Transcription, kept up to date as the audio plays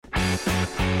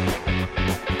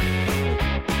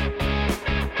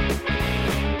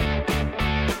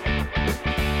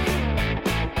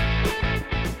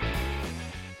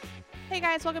Hey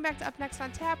guys, welcome back to Up Next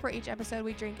on Tap, where each episode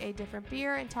we drink a different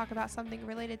beer and talk about something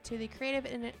related to the creative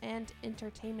and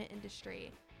entertainment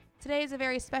industry. Today is a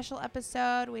very special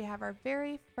episode. We have our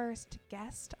very first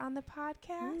guest on the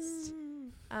podcast.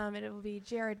 It will be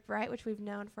Jared Bright, which we've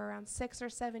known for around 6 or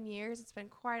 7 years. It's been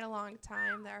quite a long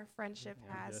time that our friendship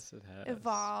has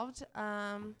evolved.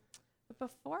 But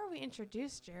before we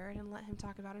introduce Jared and let him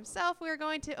talk about himself, we are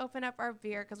going to open up our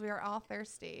beer because we are all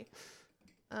thirsty.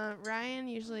 Ryan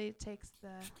usually takes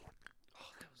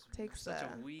such a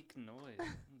weak noise.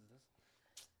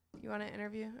 You want to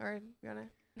interview or you want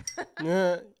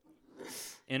to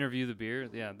interview the beer?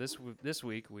 Yeah, this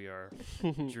week we are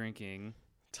drinking.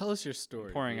 Tell us your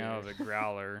story. Pouring out of a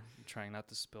growler, trying not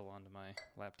to spill onto my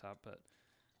laptop, but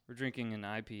we're drinking an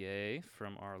IPA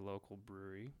from our local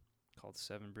brewery called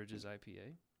Seven Bridges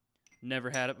IPA. Never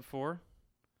had it before.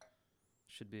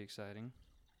 Should be exciting.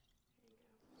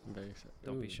 Very excited.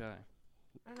 Don't be shy.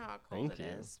 I don't know how cold it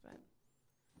is, but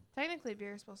technically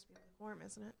beer is supposed to be warm,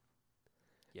 isn't it?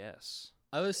 Yes.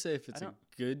 I would say if it's a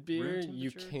good beer, you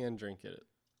temperature? can drink it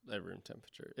at room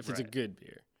temperature. If it's a good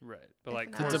beer. Right. But like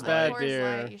If it's a not, bad Coors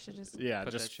beer. Light, you should just Yeah,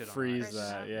 Put just that shit on freeze ice.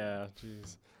 that. Yeah,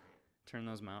 jeez. turn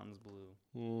those mountains blue.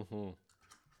 Mm-hmm.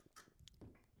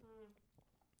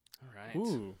 All right.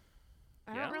 Ooh,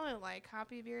 I Yeah? don't really like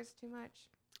hoppy beers too much.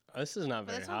 this is not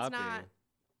But very this one's hoppy. not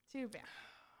too bad.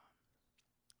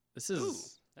 This Ooh,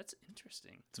 is that's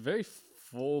interesting. it's very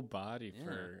full body Yeah.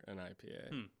 for an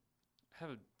IPA. I have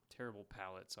a terrible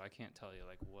palate, so I can't tell you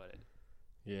like what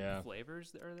Yeah.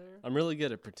 flavors are there. I'm really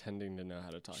good at pretending to know how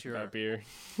to talk Sure. about beer.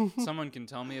 Someone can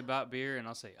tell me about beer, and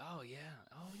I'll say, "Oh yeah,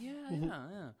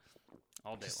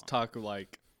 all day Just long." talk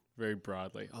like very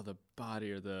broadly. Oh, the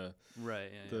body or the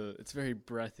Right. Yeah. it's very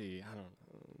breathy. I don't know.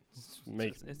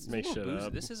 Make it's make a little shit boozy.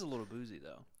 up. This is a little boozy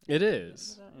though. It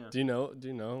is. Yeah. Do you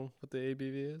know what the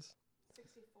ABV is?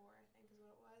 64, I think is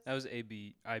what it was. That was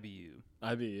IBU.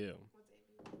 IBU. What's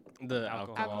ABV? The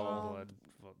Alcohol, Alcohol. blood,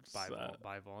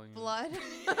 by volume. Blood.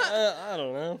 I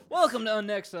don't know. Welcome to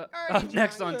Next Already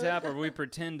Next on drunk. Tap, where we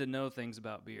pretend to know things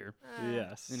about beer.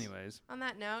 Yes. Anyways, On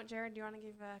that note, Jared, do you want to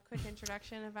give a quick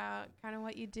introduction about kind of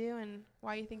what you do and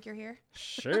why you think you're here?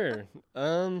 Sure.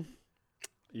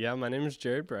 Yeah, my name is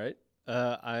Jared Bright.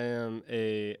 I am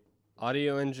a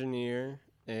audio engineer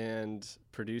and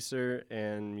producer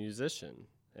and musician,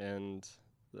 and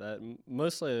that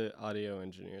mostly audio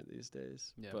engineer these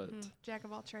days. Yeah. But Jack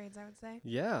of all trades, I would say.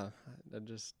 yeah, I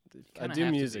Kinda do have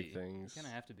to music be. things. you kind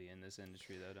of have to be in this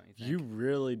industry, though, don't you think? You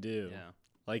really do. Yeah.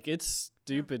 Like, it's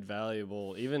stupid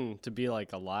valuable, even to be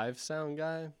like a live sound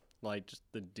guy, like just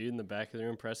the dude in the back of the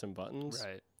room pressing buttons.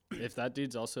 Right. If that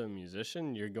dude's also a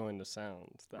musician, you're going to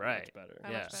sound that Right. much better.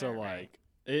 That Yeah. much So better, right. like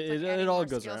It's it adding all more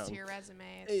goes skills around. to your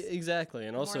resume. It's Exactly,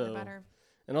 and the more the also better.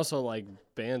 like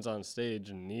bands on stage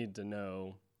need to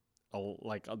know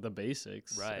the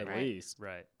basics Right. at Right. least.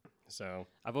 Right. So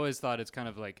I've always thought it's kind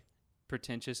of like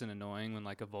pretentious and annoying when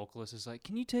like a vocalist is like,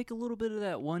 "Can you take a little bit of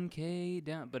that 1K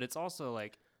down?" But it's also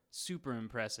like super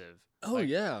impressive. Like,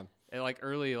 yeah, and, like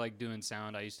early like doing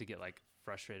sound, I used to get like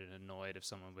frustrated and annoyed if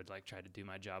someone would like try to do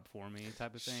my job for me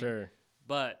type of thing. sure.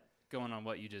 But going on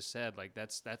what you just said, like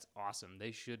that's awesome.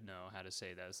 They should know how to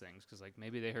say those things because like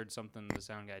maybe they heard something the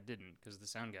sound guy didn't because the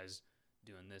sound guy's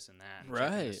doing this and that, and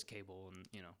checking this Right. cable and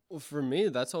Well, for me,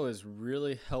 that's always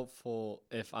really helpful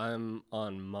if I'm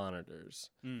on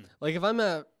monitors. Like if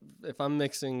I'm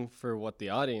mixing for what the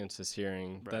audience is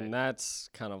hearing, then Right. that's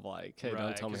kind of like, hey,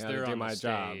 don't tell me 'cause how to they're do on the my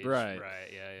job, stage. right?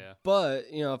 Right. Yeah. But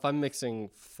if I'm mixing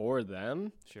for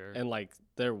them Sure. and like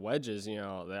their wedges,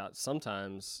 that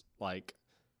sometimes like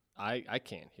I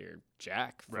can't hear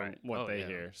jack from Right. what Oh, they yeah.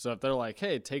 hear. So if they're like,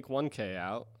 hey, take 1K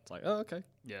out, it's like, oh, okay,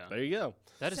 Yeah. there you go.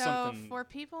 That is So something. for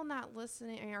people not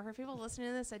listening, or for people listening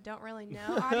to this that don't really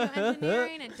know audio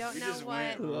engineering and don't know just what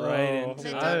went right Oh, into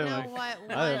that it. don't know what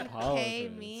I 1K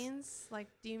apologize. means, like,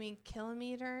 do you mean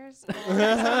kilometers or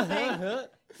something?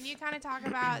 Can you kind of talk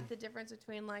about the difference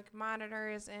between like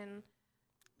monitors and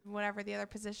whatever the other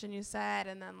position you said,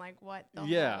 and then like what the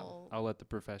Yeah. whole, I'll let the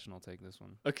professional take this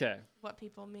one. Okay. what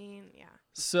people mean? Yeah.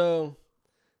 So,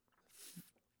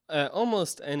 at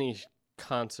almost any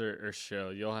concert or show,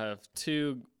 you'll have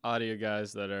two audio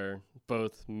guys that are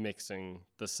both mixing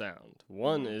the sound.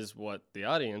 One is what the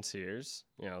audience hears,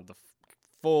 the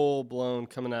full blown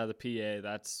coming out of the PA.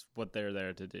 That's what they're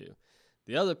there to do.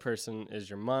 The other person is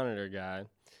your monitor guy,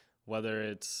 whether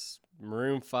it's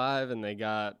Maroon 5 and they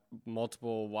got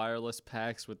multiple wireless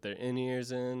packs with their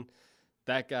in-ears in.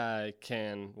 that guy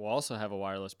will also have a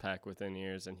wireless pack with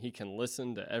in-ears, and he can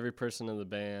listen to every person in the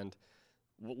band,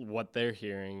 what they're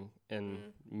hearing, and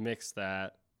mix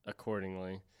that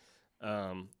accordingly.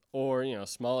 Or,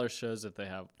 smaller shows that they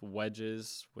have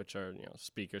wedges, which are,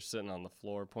 speakers sitting on the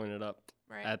floor pointed up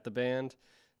at the band.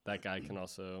 That guy can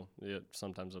also,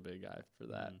 sometimes there'll be a guy for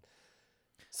that.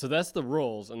 So that's the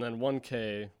rules. And then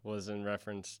 1K was in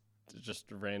reference to just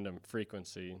random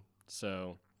frequency.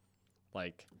 So,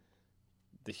 like,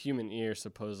 the human ear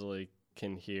supposedly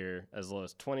can hear as low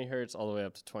as 20 hertz all the way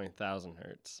up to 20,000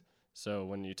 hertz. So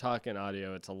when you talk in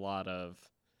audio, it's a lot of,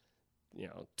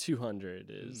 200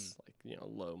 is like,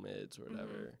 low mids or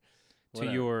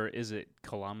whatever. Is it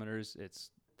kilometers? It's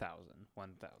 1,000.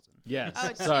 Yes. Oh,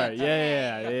 it's Sorry. 2K.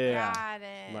 Yeah. Got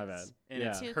it. My bad. And Yeah.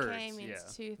 it's 2K hertz, means yeah.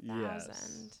 2,000.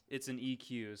 Yes. It's an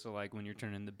EQ, so like when you're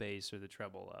turning the bass or the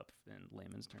treble up in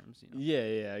layman's terms,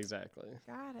 Yeah, exactly.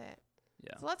 Got it.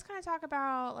 Yeah. So let's kind of talk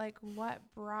about like what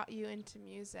brought you into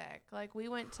music. Like we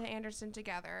went to Anderson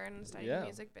together and studied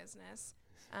music business.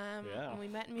 And we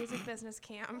met in music business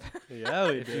camp. Yeah,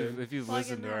 we If did. you've Plugging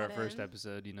listened to our that first in.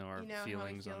 episode, you know our You know how we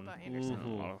feelings feel on about Anderson.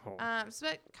 So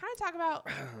but kind of talk about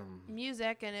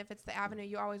music and if it's the avenue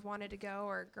you always wanted to go,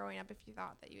 or growing up if you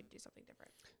thought that you would do something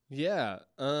different. Yeah.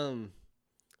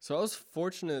 So I was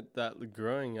fortunate that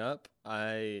growing up,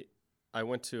 I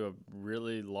went to a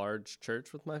really large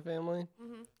church with my family,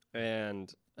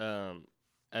 and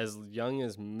as young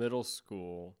as middle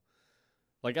school,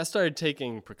 like I started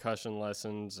taking percussion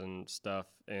lessons and stuff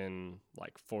in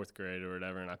like 4th grade or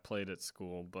whatever, and I played at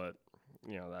school, but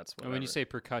that's whatever. And when you say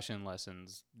percussion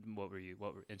lessons, what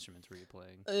instruments were you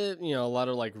playing? A lot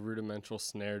of like rudimental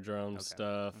snare drum Okay,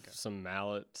 stuff, okay. some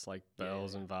mallets, like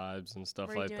bells and vibes and stuff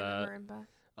Were you like doing that. the marimba?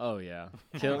 Oh yeah,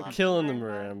 love killing the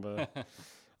marimba. marimba.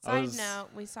 Side note,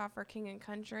 we saw For King and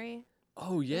Country.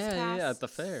 Oh this yeah, at past the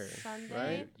fair, Sunday.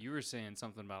 right? You were saying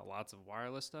something about lots of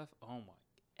wireless stuff. Oh my!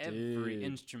 Every Dude.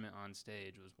 instrument on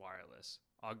stage was wireless.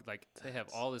 Like they have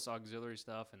all this auxiliary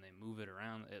stuff and they move it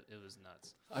around. It was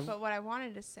nuts. But what I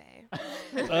wanted to say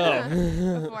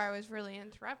Oh. before I was really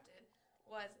interrupted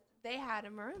was they had a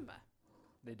marimba.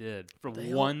 They did for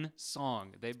They one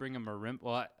song. They bring a marimba.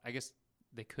 Well, I guess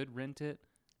they could rent it,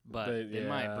 but they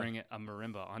might yeah. bring a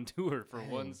marimba on tour for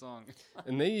one Dang. song.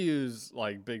 And they use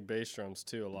like big bass drums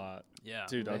too a lot. Yeah,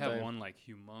 Dude, they don't have they? one like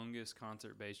humongous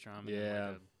concert bass drum and then, Yeah.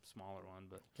 like a smaller one.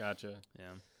 But Gotcha. yeah,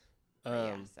 But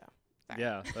yeah, Um, so sorry.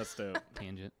 yeah, that's dope.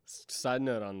 tangent. Side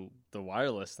note on the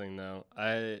wireless thing though,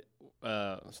 I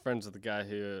was friends with the guy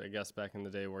who I guess back in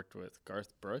the day worked with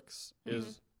Garth Brooks. It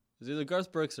was either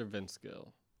Garth Brooks or Vince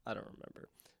Gill. I don't remember.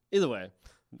 Either way,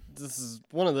 this is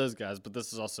one of those guys, but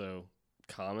this is also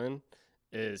common.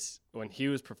 Is when he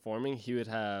was performing, he would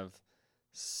have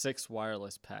 6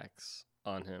 wireless packs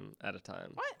on him at a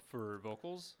time. What? For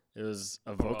vocals? It was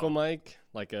a vocal mic,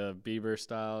 like a Bieber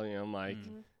style, mic,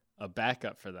 a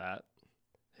backup for that,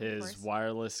 his course.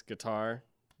 wireless guitar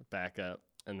backup,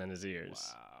 and then his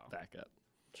ears Wow. backup.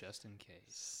 Just in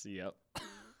case. Yep.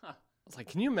 I was like,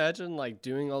 can you imagine like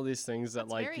doing all these things that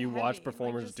That's like very you heavy, watch like,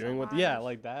 performers just a doing with lot of-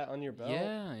 like that on your belt?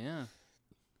 Yeah.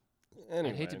 Anyway,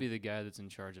 I'd hate to be the guy that's in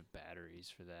charge of batteries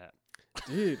for that.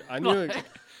 dude. I knew.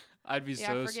 I'd be Yeah,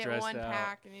 so forget stressed one out.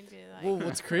 pack and you'd be like, Well,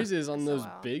 what's crazy is on those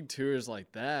SOL. big tours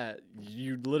like that,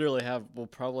 you literally will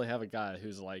probably have a guy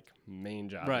whose like main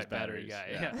job is Right, battery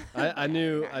batteries. guy, yeah. I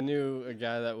knew a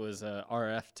guy that was a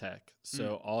RF tech.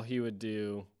 So all he would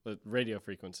do with radio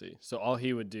frequency. So all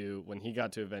he would do when he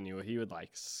got to a venue, he would like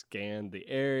scan the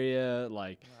area,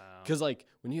 like Wow. because like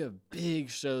when you have big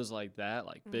shows like that,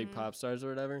 like big pop stars or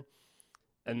whatever,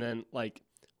 and then like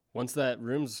once that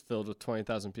room's filled with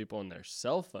 20,000 people on their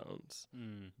cell phones,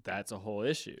 that's a whole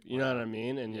issue. You know what I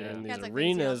mean? And Yeah. in yeah, these it's like things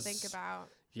you don't arenas, think about.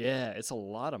 yeah, it's a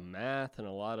lot of math and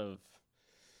a lot of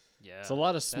Yeah. it's a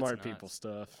lot of smart nuts. people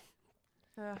stuff.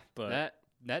 Ugh. But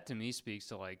that to me speaks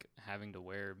to like having to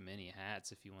wear many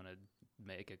hats if you want to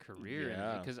make a career.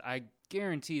 Yeah. Because I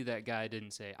guarantee that guy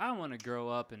didn't say, I want to grow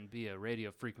up and be a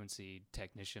radio frequency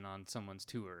technician on someone's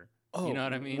tour. You know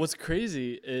what I mean? What's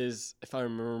crazy is if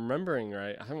I'm remembering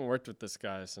right, I haven't worked with this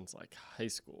guy since like high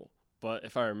school, but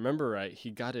if I remember right, he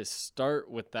got his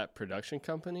start with that production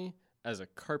company as a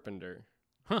carpenter.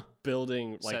 Huh.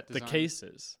 Building like Set the design?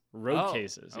 cases, road Oh,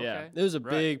 cases. Yeah. okay. It was a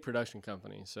Right. big production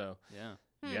company. So Yeah.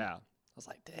 yeah. I was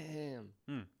like, damn.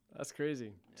 Hmm. That's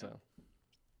crazy. Yeah. So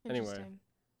Anyway. Interesting.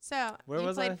 So Where you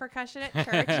was played I? percussion at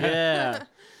church. Yeah.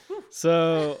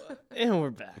 So and we're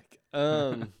back.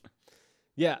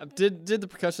 Yeah, did the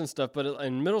percussion stuff, but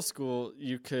in middle school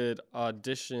you could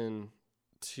audition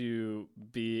to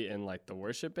be in like the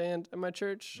worship band at my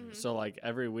church. Mhm. So like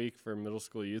every week for middle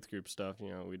school youth group stuff,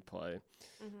 we'd play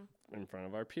Mm-hmm. in front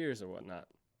of our peers or whatnot.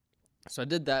 So I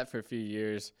did that for a few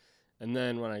years. And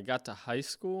then when I got to high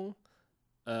school,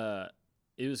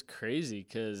 it was crazy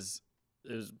because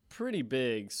it was pretty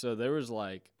big. So there was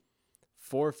like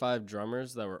 4 or 5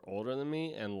 drummers that were older than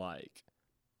me and like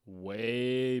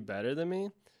way better than me.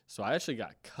 So I actually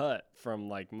got cut from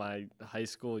like my high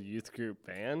school youth group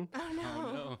band. Oh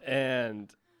no. Oh,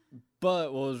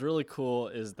 But what was really cool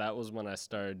is that was when I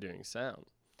started doing sound.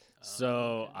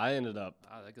 So okay. I ended up,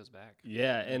 Wow, that goes back.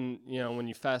 yeah. And, when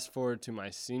you fast forward to my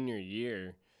senior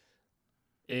year,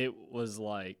 it was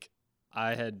like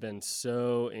I had been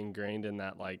so ingrained in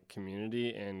that like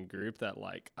community and group that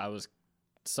like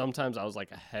sometimes I was like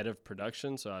ahead of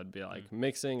production. So I'd be like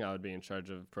mixing, I would be in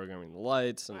charge of programming the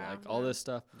lights and Wow, like all yeah. this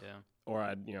stuff. Yeah. Or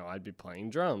I'd be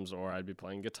playing drums or I'd be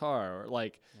playing guitar or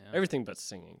like Yeah. everything but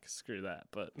singing. 'Cause screw that.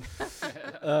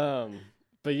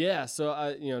 But yeah, so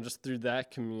I, just through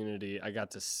that community, I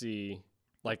got to see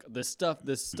like this stuff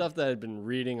that I'd been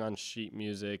reading on sheet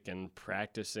music and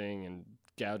practicing and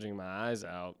gouging my eyes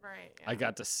out. Right. I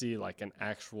got to see like an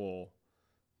actual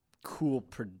cool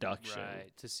production.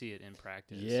 Right. To see it in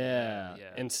practice. Yeah.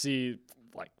 Yeah. And see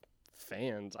like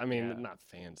fans. I mean, Yeah. not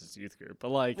fans, it's youth group, but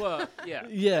like, well, yeah.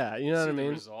 yeah, you know what I See the mean?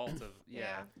 result of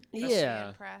Yeah. Yeah.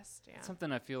 Impressed. Yeah.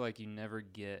 Something I feel like you never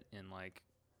get in like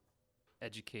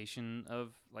education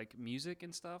of like music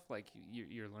and stuff. Like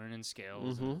you're learning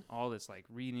scales and Mhm. all this like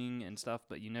reading and stuff,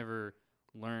 but you never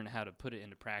learn how to put it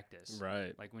into practice.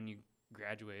 Right. Like when you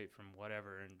graduate from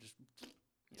whatever and just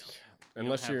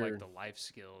Unless you don't you're have like the life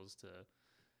skills to.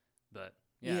 But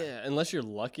yeah. yeah, Unless you're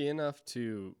lucky enough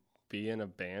to be in a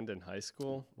band in high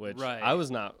school, which Right. I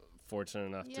was not fortunate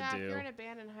enough Yeah, to if do. you're in a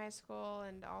band in high school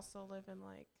and also live in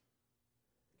like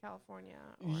California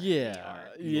or Yeah, New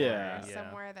York yeah. or Yeah.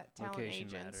 somewhere that talent Location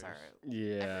agents matters. are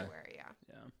Yeah. everywhere, yeah.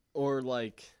 yeah, Or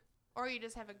like Or you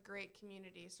just have a great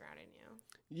community surrounding you.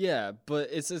 yeah, but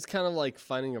it's kind of like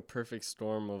finding a perfect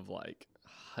storm of like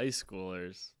high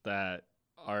schoolers that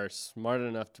are smart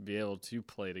enough to be able to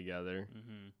play together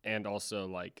mm-hmm. and also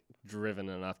like driven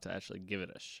enough to actually give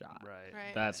it a shot. Right.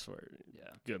 Right. That's where Yeah.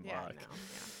 good Yeah, luck.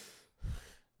 no,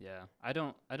 Yeah. I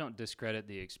don't discredit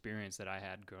the experience that I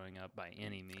had growing up by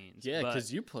any means. Yeah, but-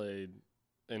 because you played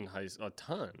in high school a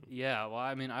ton. Yeah, well,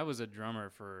 I mean, I was a drummer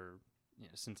for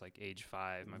since like age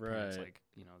 5. My parents Right. like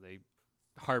they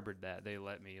harbored that. They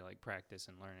let me like practice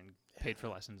and learn and paid for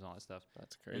lessons and all that stuff.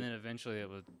 That's great. And then eventually it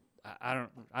was I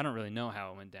don't really know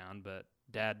how it went down, but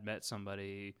Dad met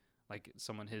somebody like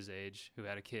someone his age who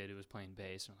had a kid who was playing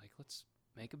bass, and I'm like, let's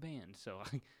make a band. So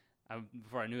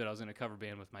before I knew it, I was in a cover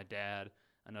band with my dad,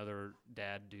 another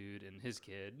dad dude, and his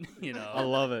kid. I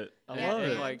love it. I yeah. love Yeah, it.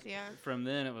 bands, Like, yeah. From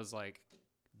then it was like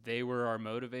they were our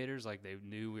motivators. Like they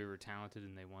knew we were talented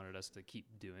and they wanted us to keep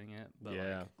doing it. But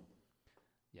Yeah. like,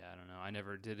 yeah, I don't know. I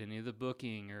never did any of the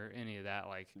booking or any of that.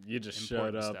 Like You just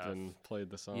showed important up stuff. and played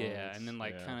the songs. yeah, and then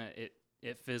like yeah. kind of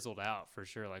it fizzled out for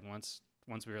sure. Like once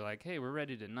we were like, hey, we're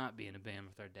ready to not be in a band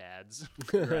with our dads,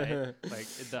 right? Like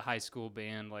the high school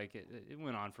band, like it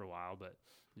went on for a while, but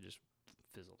it just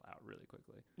fizzled out really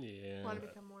quickly. Yeah. Want to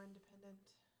become more independent.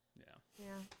 Yeah.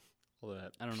 Yeah. All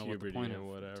that I don't know what the puberty point and of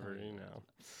whatever, telling you you know.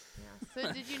 Yeah.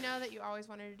 So did you know that you always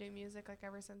wanted to do music, like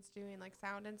ever since doing like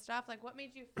sound and stuff? Like what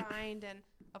made you find and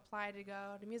apply to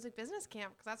go to music business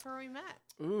camp? Because that's where we met.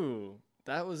 Ooh,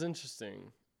 that was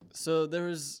interesting. So there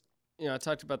was, I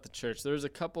talked about the church. There was a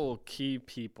couple key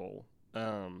people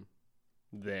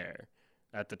there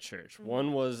at the church. Mhm.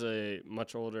 One was a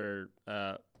much older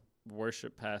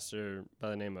worship pastor by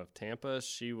the name of Tampa.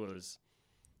 She was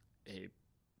a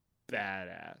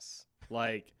badass.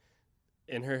 Like,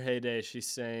 in her heyday, she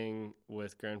sang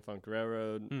with Grand Funk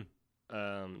Railroad,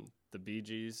 the Bee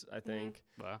Gees, I think.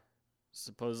 Wow.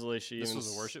 Supposedly she This even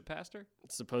was a worship pastor?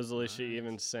 Supposedly she Nice.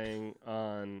 even sang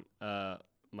on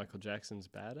Michael Jackson's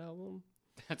Bad album.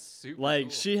 That's super Like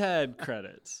cool. she had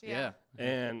credits. Yeah.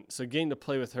 And so getting to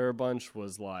play with her a bunch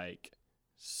was like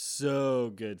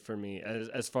so good for me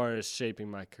as far as shaping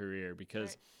my career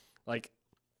because like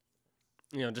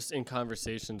just in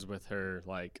conversations with her,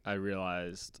 like I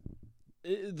realized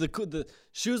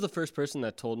she was the first person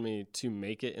that told me to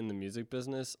make it in the music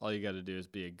business. All you got to do is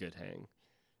be a good hang.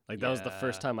 Like that was the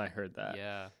first Yeah. time I heard that.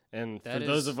 Yeah. And That for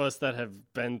those is- of us that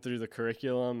have been through the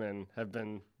curriculum and have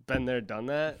been there, done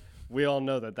that, we all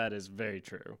know that is very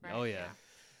true. Right, Oh yeah.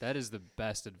 That is the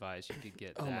best advice you could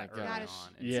get Oh that my early gosh.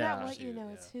 on. It's Yeah. not what you Shoot, know,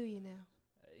 yeah. it's who you know.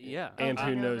 Yeah. And over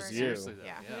who and knows over you. again. Seriously, though,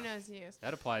 Yeah, yeah. who knows you?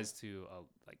 That applies to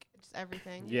like Just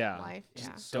everything. Yeah. In life.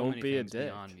 Yeah. so Don't many be a things dick.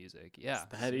 beyond music. Yeah.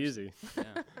 It's that easy. Yeah.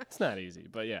 It's not easy,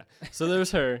 but yeah. So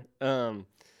there's her.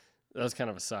 That was kind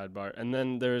of a sidebar. And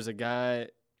then there's a guy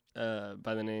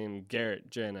by the name Garrett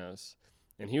Janos,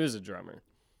 and he was a drummer.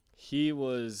 He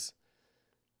was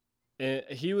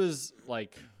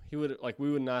like we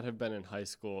would not have been in high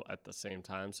school at the same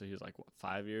time. So he was like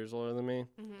 5 years older than me,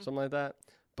 something like that.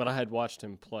 But I had watched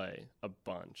him play a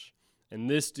bunch, and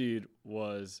this dude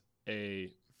was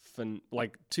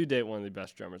to date one of the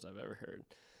best drummers I've ever heard.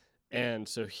 And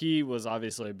so he was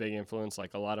obviously a big influence.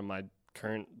 Like a lot of my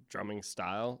current drumming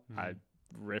style, I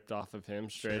ripped off of him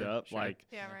straight Sure, up. sure. Like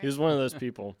Yeah, right. he was one of those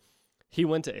people. He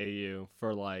went to AU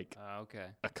for like Okay.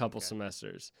 a couple Okay.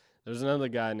 semesters. There's another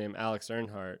guy named Alex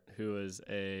Earnhardt who is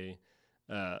a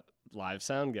live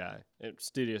sound guy at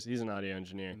studios. He's an audio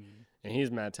engineer, and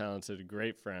he's mad talented, a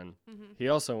great friend. He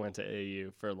also went to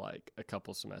AU for like a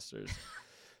couple semesters.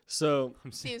 So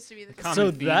Seems to be the Common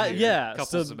So theme that- here. yeah, Couple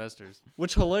so- semesters.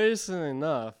 which hilariously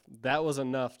enough, that was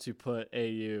enough to put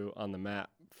AU on the map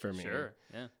for me. Sure.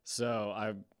 Yeah. So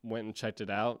I went and checked it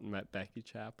out and met Becky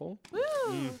Chappell.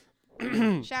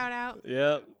 Woo! Shout out.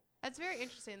 Yep. That's very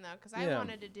interesting though, because I Yeah.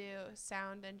 wanted to do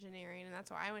sound engineering, and that's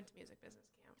why I went to music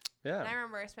business camp. And I Yeah.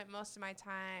 remember I spent most of my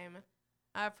time.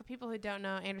 For people who don't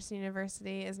know, Anderson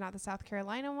University is not the South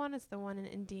Carolina one; it's the one in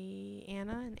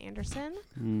Indiana in Anderson,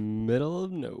 Middle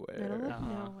of nowhere. middle of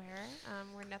Uh-huh. nowhere,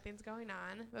 where nothing's going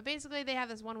on. But basically, they have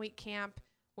this 1 week camp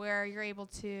where you're able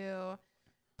to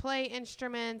play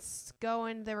instruments, go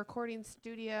in the recording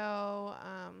studio,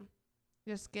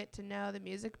 just get to know the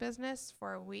music business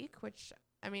for a week, which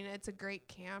I mean, it's a great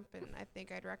camp, and I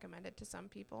think I'd recommend it to some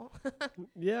people,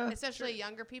 Yeah. especially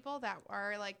younger people that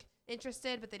are like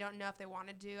interested, but they don't know if they want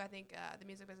to do. I think the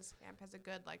music business camp has a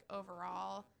good like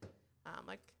overall,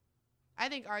 like I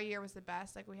think our year was the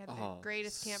best. Like we had the Oh,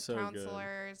 greatest camp so good.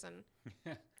 counselors, and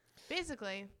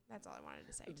basically that's all I wanted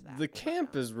to say to that. The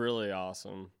camp is really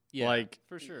awesome. Yeah. Like,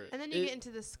 for sure. and then you it- get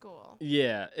into the school.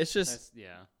 yeah, it's just That's,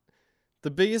 yeah.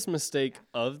 the biggest mistake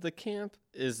Yeah. of the camp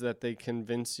is that they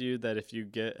convince you that if you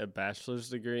get a bachelor's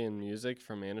degree in music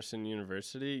from Anderson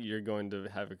University, you're going to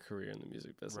have a career in the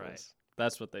music business. Right.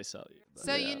 That's what they sell you.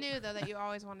 So Yeah. you knew though that you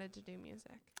always wanted to do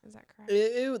music. Is that correct? I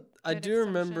Good do assumption.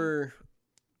 remember,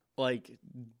 like,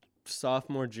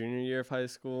 sophomore, junior year of high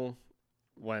school,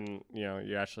 when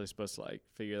you're actually supposed to like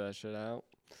figure that shit out.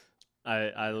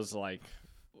 I was like,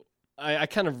 I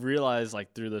kind of realized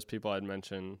like through those people I'd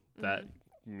mentioned that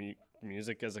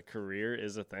music as a career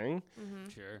is a thing, Mm-hmm.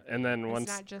 Sure. and then It's once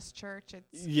not just church.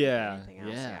 It's yeah, anything else.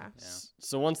 yeah. Yeah.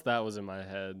 So once that was in my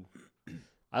head,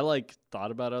 I like thought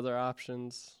about other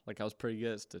options. Like I was pretty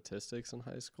good at statistics in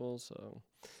high school, so.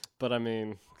 But I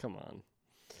mean, come on.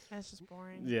 That's just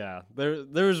boring. Yeah,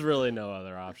 there was really no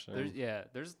other option.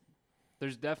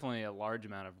 There's definitely a large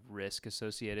amount of risk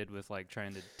associated with like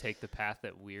trying to take the path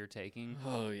that we're taking.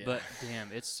 Oh yeah. But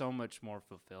damn, it's so much more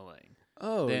fulfilling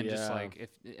than than just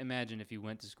like imagine if you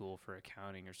went to school for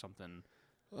accounting or something.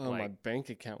 my like- bank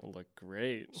account would look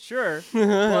great. Sure.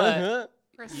 But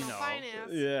Personal know,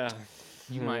 finance. yeah,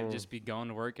 You might just be going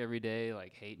to work every day,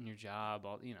 like hating your job,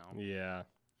 yeah.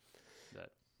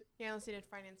 But Yeah, unless you did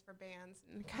finance for bands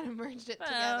and kind of merged it Well,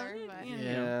 together, but yeah.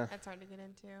 Yeah, that's hard to get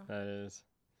into. that is.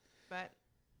 But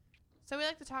so we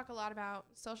like to talk a lot about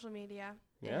social media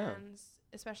Yeah. and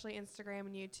especially Instagram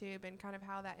and YouTube and kind of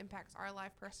how that impacts our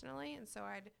life personally. And so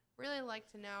I'd really like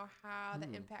to know how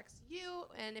that impacts you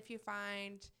and if you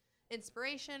find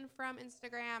inspiration from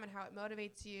Instagram and how it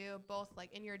motivates you both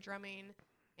like in your drumming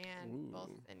and both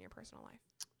in your personal life.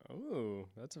 Oh,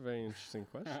 that's a very interesting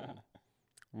question.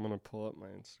 I'm gonna pull up my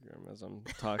Instagram as I'm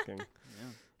talking. yeah.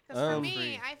 Because for me,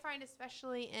 Free. I find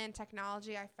especially in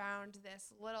technology, I found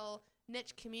this little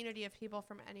niche community of people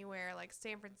from anywhere, like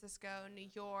San Francisco, New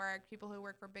York, people who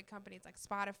work for big companies like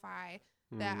Spotify,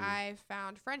 that I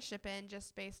found friendship in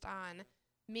just based on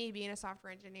me being a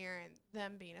software engineer and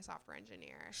them being a software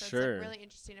engineer. So Sure. it's like really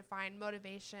interesting to find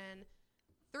motivation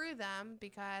through them,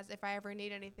 because if I ever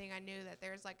need anything, I knew that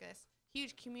there's like this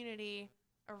huge community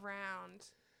around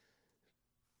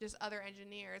just other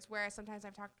engineers, whereas sometimes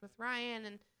I've talked with Ryan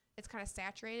and it's kind of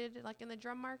saturated like in the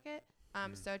drum market.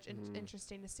 So it's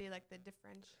interesting to see like the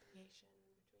differentiation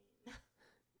between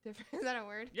is that a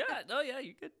word? Yeah. No. Yeah.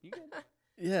 You could.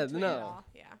 Yeah, Between it no, all,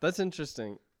 yeah. that's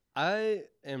interesting. I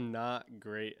am not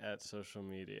great at social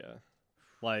media.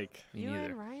 Like Me You neither.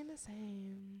 and Ryan the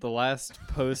same. the last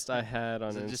post I had on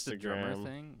Is it just a drummer Instagram.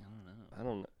 thing? I don't know. I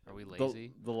don't know. Are we The,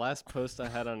 lazy? the last post I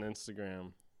had on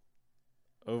Instagram,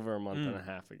 over a month and a Mm.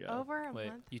 half ago. Over a Wait,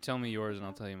 month. you tell me yours and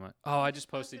I'll tell you mine. Oh, I just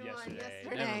posted Posted one yesterday.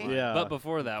 yesterday. Never mind. Yeah. But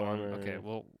before that one, Bummer. okay,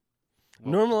 well,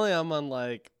 Normally, I'm on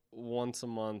like once a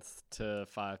month to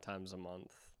 5 times a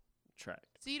month track.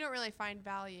 So you don't really find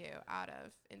value out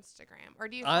of Instagram, or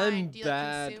do you I'm find do you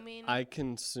bad. like consuming, I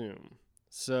consume.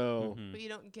 So mhm. but you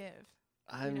don't give?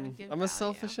 I'm give I'm value. a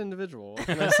selfish individual. What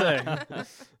can I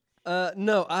say?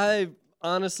 No, I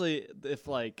honestly, if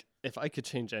I could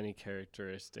change any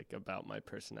characteristic about my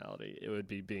personality, it would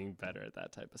be being better at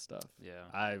that type of stuff. Yeah.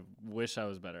 I wish I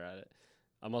was better at it.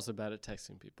 I'm also bad at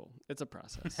texting people. It's a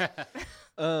process.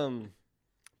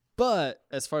 But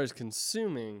as far as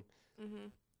consuming, Mm-hmm.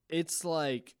 it's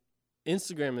like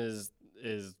Instagram is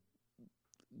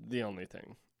the only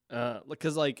thing.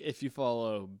 Because like if you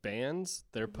follow bands,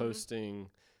 they're Mhm.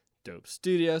 posting dope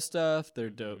studio stuff. They're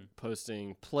dope Mhm.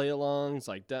 posting play-alongs,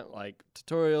 like like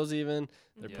tutorials. Even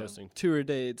they're Mhm. Yeah. posting tour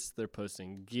dates. They're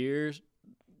posting gear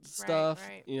stuff.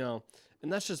 right. You know,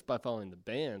 and that's just by following the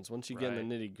bands. Once you get in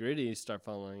Right. the nitty-gritty, you start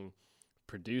following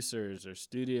producers or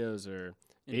studios or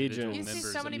Individual agents. You see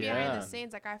members so of many the behind Yeah. the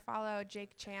scenes. Like I follow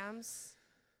Jake Chams.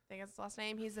 I think that's the last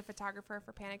name. He's the photographer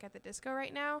for Panic at the Disco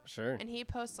right now. Sure. And he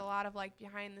posts a lot of like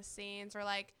behind the scenes, or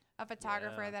like a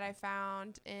photographer Yeah. that I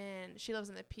found she lives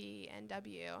in the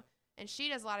PNW, and she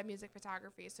does a lot of music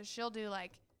photography. So she'll do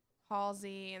like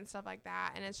Halsey and stuff like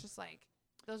that. And it's just like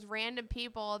those random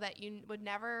people that you would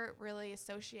never really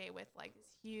associate with like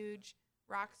these huge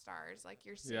rock stars. Like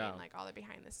you're seeing Yeah. like all the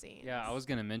behind the scenes. Yeah, I was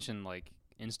gonna mention like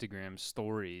Instagram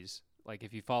stories. Like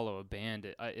if you follow a band,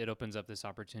 it opens up this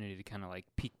opportunity to kind of like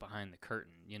peek behind the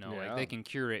curtain. You know, like Yeah. they can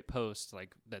curate posts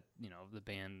like that. You know, the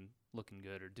band looking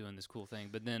good or doing this cool thing.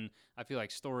 But then I feel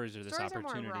like stories are this Stories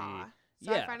opportunity. are more raw.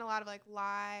 So I Yeah. find a lot of like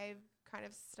live kind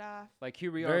of stuff. Like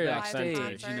here we Very are backstage.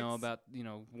 authentic. You know, Concerts.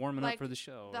 about warming Like up for the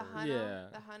show. The or- Hunna, Yeah.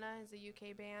 the Hunna is a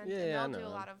UK band, Yeah, and yeah, I they'll do a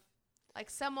know. lot of like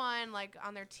someone like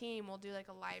on their team will do like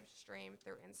a live stream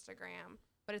through Instagram,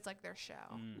 but it's like their show.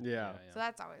 Mm, Yeah. So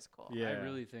that's always cool. Yeah. I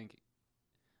really think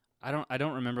I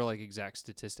don't remember like exact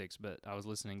statistics, but I was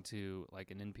listening to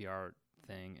like an NPR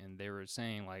thing and they were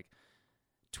saying like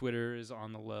Twitter is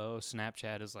on the low,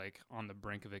 Snapchat is like on the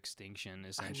brink of extinction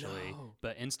essentially, know.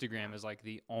 but Instagram is like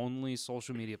the only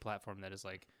social media platform that is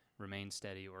like remained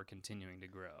steady or continuing to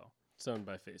grow. It's owned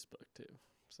by Facebook too.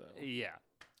 So Yeah.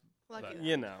 Lucky But- them.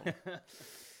 you know,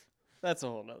 that's a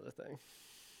whole nother thing.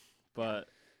 But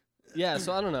yeah,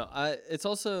 so I don't know. It's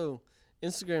also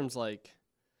Instagram's like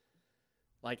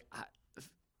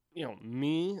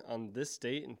me on this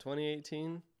date in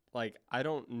 2018. Like I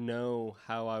don't know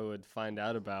how I would find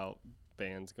out about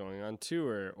bands going on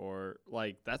tour or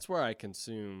like that's where I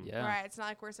consume Yeah. Right. It's not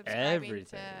like we're subscribing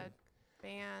everything. to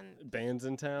band. bands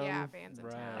in town. Yeah, bands in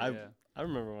Right. town. I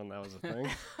remember when that was a thing.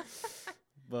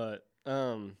 But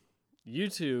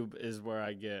YouTube is where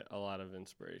I get a lot of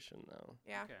inspiration now.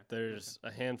 Yeah. Okay. There's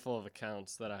a handful of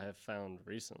accounts that I have found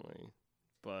recently,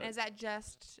 but And is that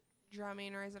just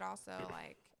drumming, or is it also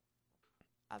like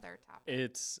other topics?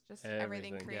 it's Just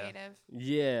everything everything. creative.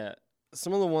 Yeah,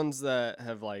 some of the ones that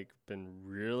have like been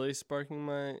really sparking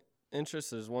my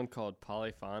interest. There's one called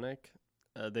Polyphonic.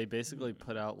 They basically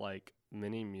put out like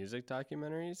mini music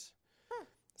documentaries.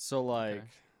 So like,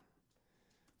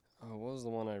 oh, what was the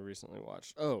one I recently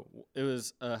watched? Oh, it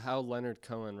was How Leonard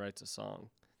Cohen Writes a Song,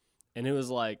 and it was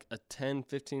like a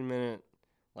 10-15 minute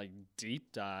like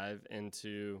deep dive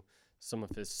into some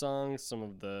of his songs, some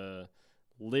of the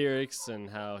lyrics, and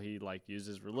how he like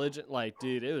uses religion. Like,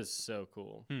 dude, it was so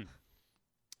cool. Hmm.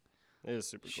 It was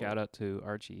super Shout cool. out to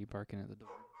Archie barking at the door.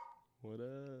 What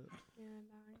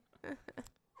up?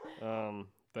 Yeah,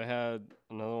 They had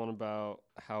another one about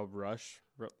how Rush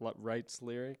writes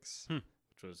lyrics, Hmm.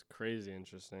 which was crazy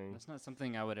interesting. That's not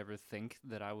something I would ever think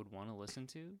that I would want to listen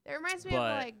to. It reminds me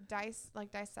But- of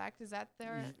like Dissect. Is that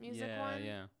their music yeah, one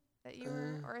yeah. that you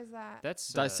were, or is that? That's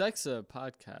Dissect's a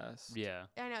podcast. Yeah.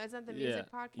 I know, isn't that the Yeah. music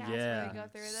podcast where Yeah. they go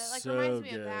through that? Like So reminds me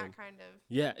of good. that kind of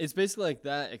Yeah, it's basically like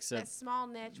that, that except small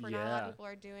niche where not a lot Yeah. of people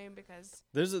are doing because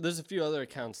there's a few other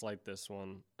accounts like this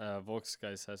one.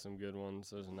 Volksgeist has some good ones.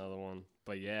 There's another one.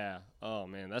 But yeah, oh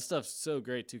man, that stuff's so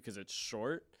great too because it's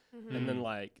short. And then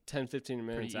like 10-15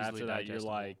 minutes easily after that, you're digestible.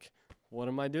 like, what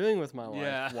am I doing with my life?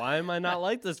 Yeah. Why am I not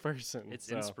like this person? It's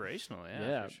So, inspirational, yeah,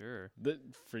 yeah. for sure.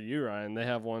 For you, Ryan, they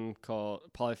have one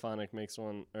called Polyphonic makes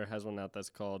one or has one out that's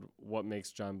called "What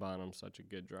Makes John Bonham Such a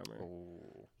Good Drummer."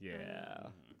 Oh, Yeah,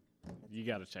 you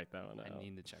got to check that one out. I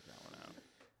need to check that one out.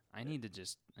 I need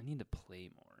to play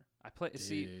more.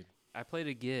 See, Dude. I played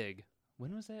a gig.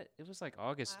 When was that? It was like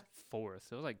August Last-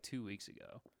 4th. It was like 2 weeks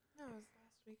ago. no, it was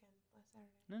last weekend, last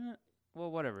Saturday. No. Well,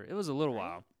 whatever. It was a little Right?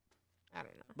 while. I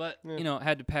don't know. But, Yeah. you know,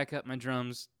 had to pack up my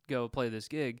drums, go play this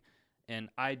gig. And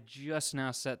I just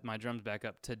now set my drums back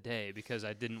up today because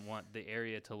I didn't want the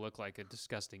area to look like a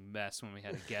disgusting mess when we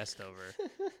had a guest over.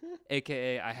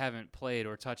 AKA, I haven't played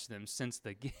or touched them since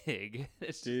the gig.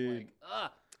 It's Dude. just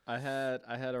like, I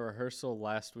had a rehearsal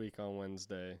last week on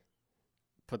Wednesday.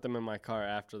 Put them in my car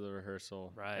after the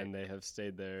rehearsal, Right. and they have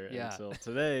stayed there Yeah. until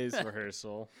today's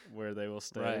rehearsal, where they will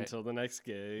stay Right. until the next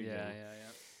gig. yeah, and yeah.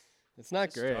 It's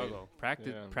not great. Struggle.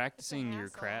 Yeah. Practicing your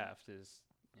hassle. craft is,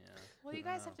 yeah. Well, you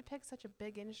guys have to pick such a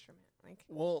big instrument. Like,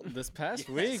 Well, this past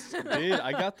week, dude,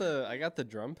 I got the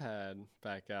drum pad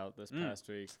back out this past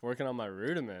week, working on my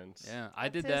rudiments. Yeah, I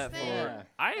did What's his that for. name? Yeah.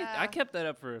 I Yeah. kept that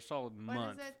up for a solid what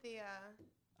month. is it? The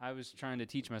I was trying to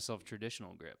teach myself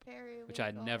traditional grip, periwinkle. which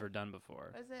I'd never done before.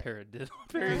 What is it? Paradiddle.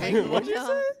 Periwinkle. What'd you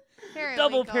say?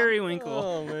 Double Periwinkle. periwinkle.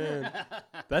 Oh man,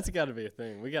 that's got to be a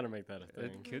thing. We got to make that a It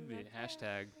thing. could be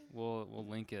hashtag. We'll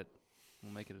link it.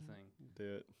 We'll make it a thing.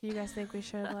 Do You guys think we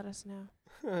should let us know?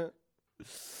 it.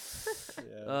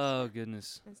 Yeah. Oh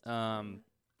goodness. All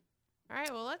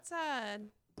right. Well, let's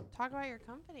talk about your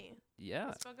company. Yeah.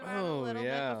 We spoke about it a Oh, little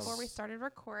yeah. bit before we started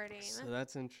recording. So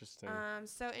that's interesting.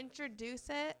 So introduce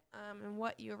it and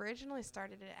what you originally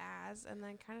started it as, and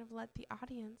then kind of let the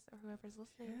audience or whoever's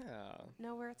listening Yeah.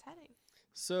 know where it's heading.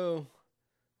 So,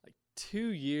 like 2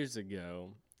 years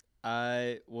ago,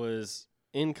 I was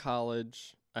in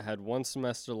college. I had one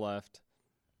semester left,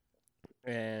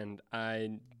 and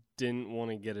I didn't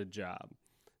want to get a job.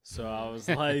 So I was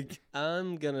like,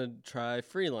 I'm going to try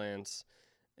freelance.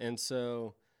 And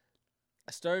so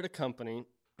I started a company,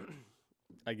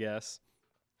 I guess,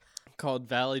 called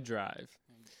Valley Drive.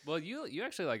 Well, you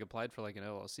actually like applied for like an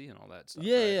LLC and all that stuff.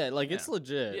 Yeah, right? yeah, like Yeah. it's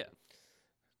legit. Yeah.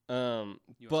 You want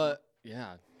But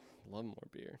yeah, love more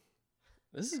beer.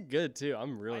 This is good too.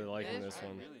 I'm really liking it is this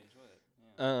really one. really enjoy it.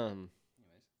 Yeah.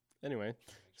 Anyway,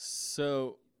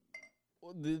 so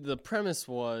the premise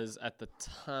was at the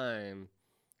time,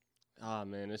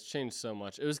 man, it's changed so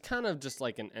much. It was kind of just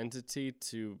like an entity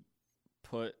to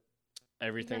put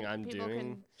everything I'm People doing.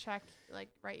 can check, like,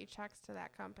 write you checks to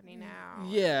that company now.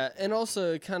 Yeah, and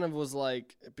also it kind of was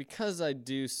like, because I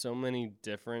do so many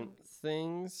different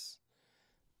things,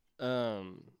 I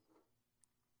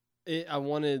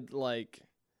wanted like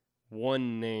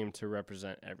one name to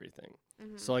represent everything.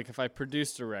 Mhm. So like if I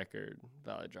produced a record,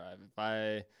 Valley Drive. If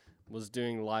I was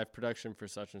doing live production for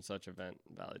such and such event,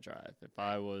 Valley Drive. If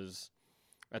I was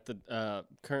at the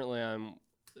currently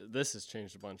this has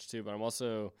changed a bunch too, but I'm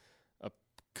also a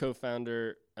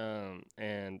co-founder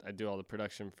and I do all the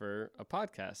production for a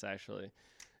podcast actually.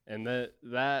 And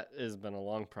that has been a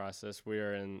long process.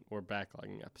 We're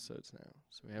backlogging episodes now.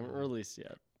 So we haven't released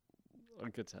yet. I'll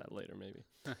get to that later maybe.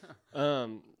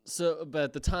 But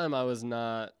at the time I was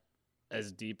not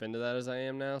as deep into that as I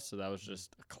am now, so that was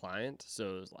just a client.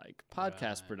 So it was like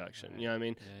podcast Right, production. right. You know what I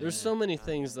mean? Yeah, There's yeah. so many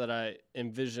things that I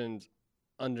envisioned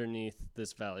underneath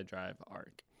this Valley Drive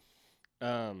arc.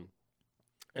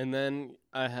 And then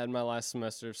I had my last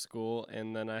semester of school,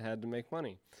 and then I had to make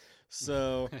money.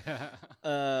 So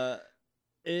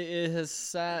it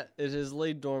has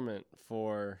laid dormant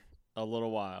for a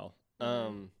little while.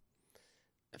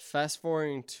 Fast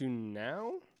forwarding to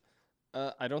now,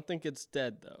 I don't think it's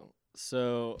dead though.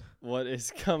 So what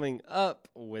is coming up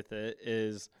with it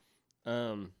is,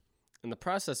 in the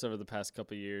process over the past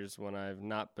couple of years, when I've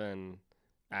not been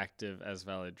active as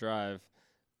Valley Drive,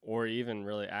 or even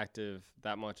really active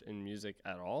that much in music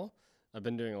at all, I've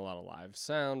been doing a lot of live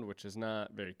sound, which is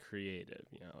not very creative.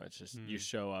 You know, it's just you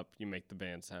show up, you make the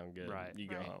band sound good, Right. you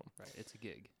go Right. home. Right. It's a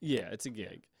gig. Yeah, it's a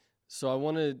gig. So I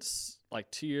wanted, like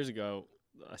 2 years ago,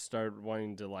 I started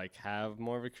wanting to like have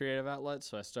more of a creative outlet.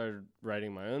 So I started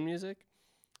writing my own music,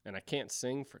 and I can't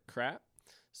sing for crap.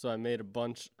 So I made a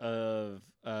bunch of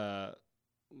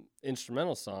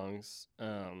instrumental songs,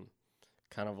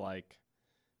 kind of like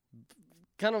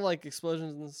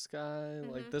Explosions in the Sky,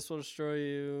 like This Will Destroy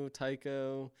You,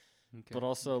 Tycho, Okay. but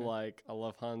also like I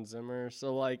love Hans Zimmer.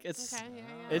 So like it's Okay, yeah.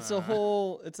 it's a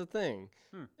whole, it's a thing,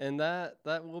 Hmm. and that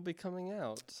will be coming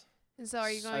out. And so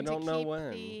are you going I don't to know keep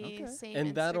when. the same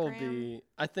And that'll Instagram? be,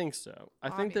 I think so. I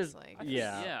think there's, Obviously, 'cause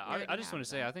yeah. Yeah, you already I just have want to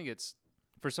say, that. I think it's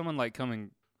for someone like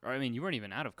coming. Or, I mean, you weren't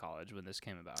even out of college when this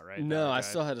came about, right? No, Valley I Drive?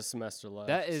 still had a semester left.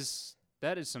 That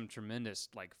is some tremendous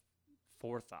like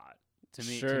forethought to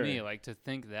me. To Sure. me, like to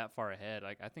think that far ahead.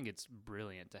 Like I think it's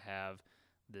brilliant to have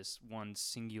this one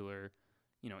singular,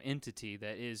 entity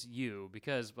that is you.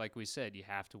 Because, like we said, you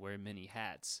have to wear many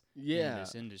hats in Yeah.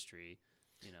 this industry.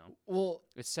 Well,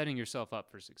 It's setting yourself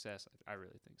up for success. I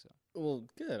really think so. well,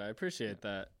 good. I appreciate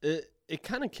that. It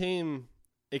kind of came.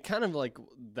 It kind of like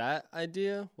that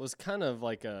idea was kind of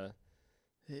like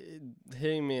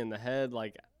hitting me in the head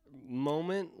like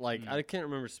moment. Like Mm. I can't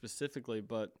remember specifically,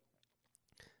 but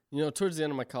towards the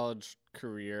end of my college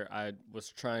career, I was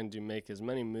trying to make as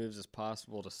many moves as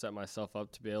possible to set myself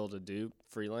up to be able to do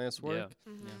freelance work.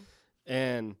 Mm-hmm.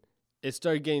 And it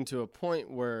started getting to a point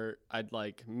where I'd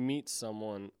like meet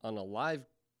someone on a live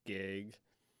gig,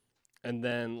 and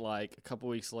then like a couple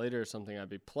weeks later or something, I'd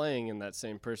be playing, and that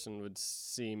same person would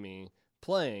see me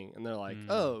playing, and they're like,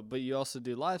 "Oh, but you also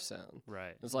do live sound."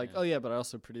 Right. It's like, "Oh yeah, but I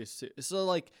also produce too." So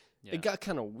like, Yeah. it got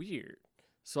kind of weird.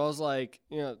 So I was like,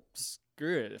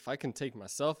 screw it. If I can take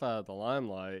myself out of the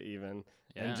limelight, even,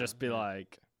 and just be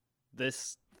like,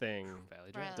 this thing.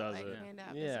 Valley Right, Drive. does like it. hand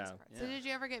out Yeah. business cards. So Yeah. did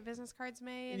you ever get business cards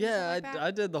made? and Yeah, stuff like that?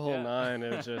 I did the whole Yeah. 9.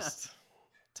 It was just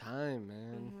time,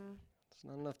 man. Mhm. There's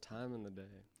not enough time in the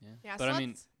day. Yeah, But so I mean,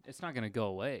 let's- it's not gonna go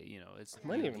away. It's I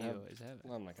might you even have. always have it.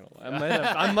 Well, I'm not gonna lie.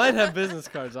 I might have business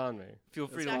cards on me. Feel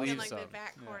free stuck to in leave like some. the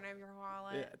back Yeah. corner of your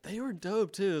wallet. Yeah, they were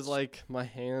dope too. It was like my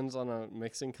hands on a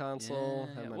mixing console.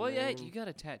 Yeah, had yeah. my Well, yeah, name. you got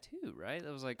a tattoo, right?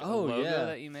 That was like Oh, a logo yeah.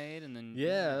 that you made, and then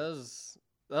Yeah, that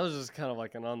was just kind of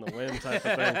like an on the whim type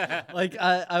of thing. Like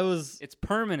I was. It's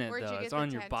permanent Where'd though. you get It's the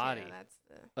on your tattoo? body. That's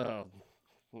the. Oh,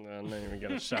 no, I'm not even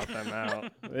gonna shout them out.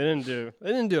 They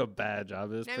didn't do a bad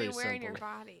job. It was I pretty mean, where in simple. your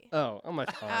body? Oh, on my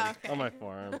forearm. okay. On my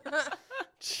forearm.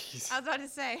 Jeez. I was about to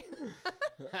say.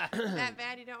 That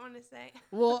bad you don't want to say?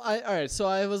 Well, all right. So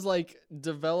I was like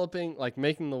developing, like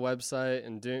making the website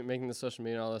and making the social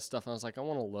media, and all this stuff. And I was like, I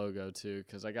want a logo too,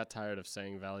 because I got tired of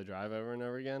saying Valley Drive over and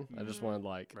over again. I just Mhm. wanted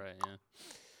like, Right. Yeah.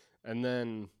 and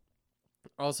then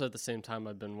also at the same time,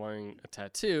 I'd been wanting a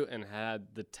tattoo and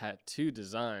had the tattoo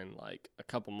design like a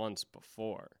couple months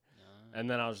before. And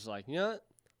then I was just like, you know what?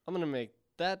 I'm gonna make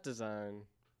that design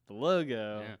the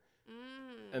logo. Yeah.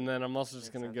 And then I'm also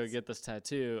just Makes gonna go sense. get this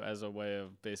tattoo as a way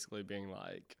of basically being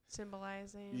like,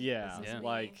 Symbolizing. Yeah, this is yeah. me.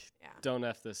 like, Yeah. don't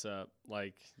F this up.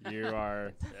 Like you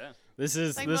are. Yeah. This is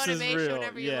It's like this is motivation real.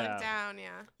 whenever you Yeah, look down.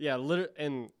 Yeah. yeah. Literally,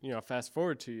 and fast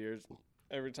forward 2 years.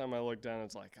 Every time I look down,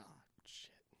 it's like, oh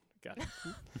shit, got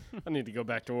I need to go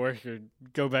back to work or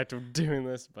go back to doing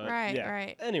this. But Right, yeah.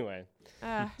 right. Anyway,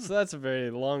 Uh, so that's a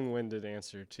very long-winded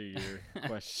answer to your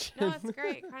question. no, it's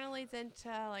great. Kind of leads into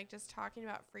like just talking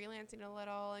about freelancing a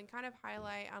little and kind of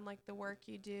highlight on like the work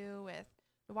you do with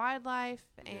the wildlife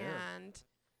Yeah. and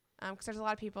because there's a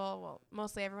lot of people. Well,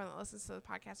 mostly everyone that listens to the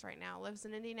podcast right now lives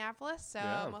in Indianapolis, so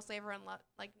Yeah. mostly everyone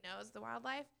like knows the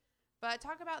wildlife. But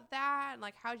talk about that and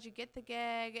like how'd you get the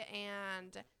gig,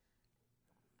 and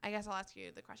I guess I'll ask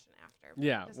you the question after. but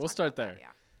Yeah, just we'll talk start about that, there.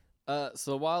 Yeah.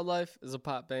 So Wildlife is a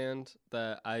pop band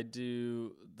that I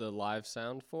do the live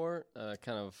sound for,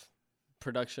 kind of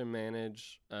production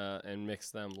manage and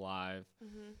mix them live.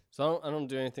 Mm-hmm. So I don't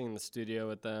do anything in the studio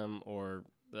with them, or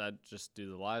I just do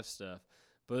the live stuff.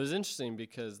 But it was interesting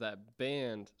because that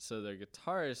band, so their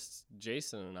guitarist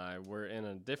Jason and I were in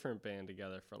a different band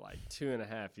together for like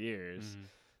 2.5 years.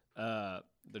 Mhm.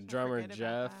 The drummer forget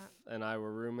about Jeff that. and I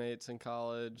were roommates in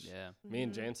college. Yeah. Me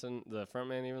and Mhm. Jansen, the front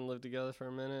man, even lived together for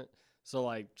a minute. So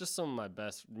like just some of my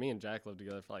best. Me and Jack lived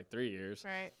together for like 3 years.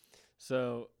 Right.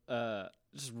 So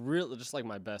just like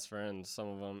my best friends, some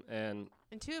of them, and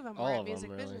And two of them All were at of 'em, music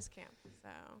really. business camp. So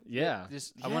yeah,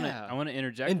 Just yeah. I want to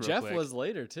interject. And real Jeff quick. was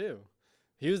later too.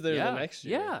 He was there Yeah, the next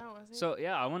year. yeah. Oh, was he? So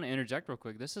yeah, I want to interject real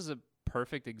quick. This is a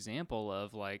perfect example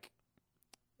of like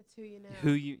It's who you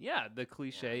know. the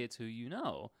cliche. Yeah. It's who you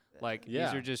know. Like Yeah.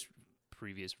 these are just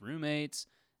previous roommates,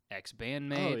 ex Oh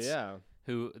bandmates. yeah.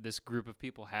 Who this group of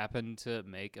people happened to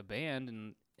make a band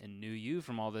and knew you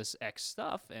from all this X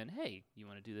stuff, and hey, you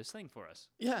want to do this thing for us?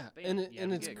 Yeah, Bam, you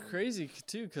have a it's gig. crazy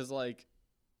too, cause like,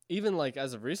 even like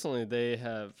as of recently, they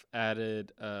have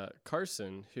added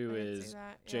Carson, who I didn't see is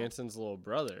that, yeah. Jansen's little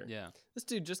brother. Yeah, This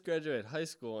dude just graduated high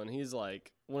school, and he's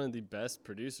like one of the best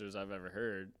producers I've ever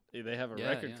heard. They have a Yeah,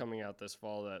 record yeah. coming out this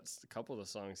fall that's a couple of the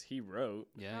songs he wrote.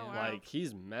 yeah, Oh, yeah. wow. Like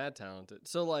he's mad talented.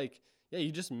 So like, yeah,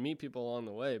 you just meet people along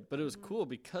the way. But it was Mhm. cool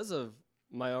because of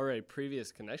my already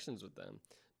previous connections with them.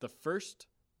 The first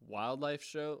wildlife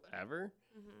show ever,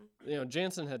 Mm-hmm.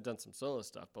 Jansen had done some solo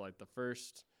stuff, but like the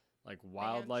first like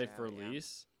wildlife show, yeah.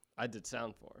 release, I did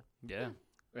sound for. Yeah.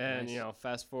 And Nice.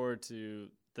 fast forward to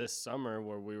this summer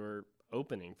where we were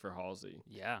opening for Halsey,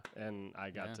 Yeah. and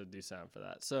I got Yeah. to do sound for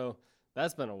that. So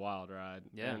that's been a wild ride.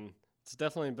 Yeah. And it's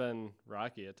definitely been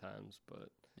rocky at times, but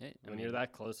Yeah, when you're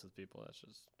that close with people, that's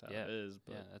just how Yeah, it is.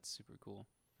 But yeah, that's super cool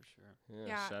for sure.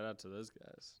 Yeah. shout out to those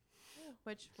guys.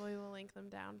 Which we will link them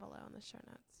down below in the show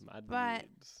notes. My But-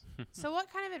 dudes. So what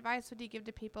kind of advice would you give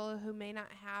to people who may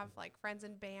not have like friends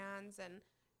in bands and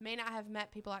may not have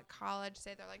met people at college,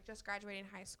 say they're like just graduating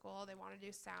high school, they want to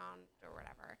do sound or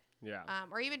whatever. Yeah.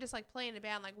 Or even just like playing in a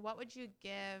band, like what would you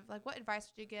give, like what advice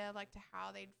would you give like to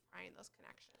how they'd find those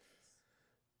connections?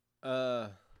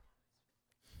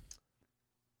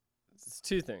 It's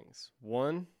two things.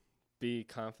 One, be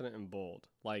confident and bold.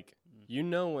 Like, you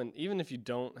know, when, even if you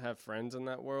don't have friends in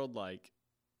that world, like,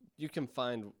 you can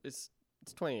find, it's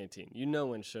 2018. You know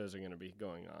when shows are going to be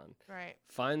going on. Right.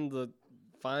 Find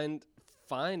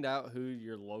out who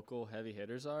your local heavy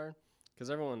hitters are, because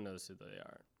everyone knows who they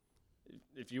are.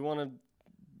 If you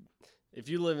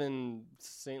live in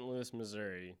St. Louis,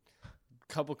 Missouri,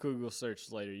 couple Google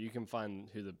searches later, you can find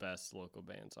who the best local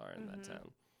bands are in that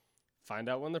town. Find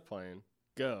out when they're playing.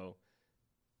 Go.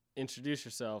 Introduce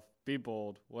yourself. Be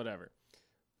bold. Whatever.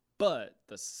 But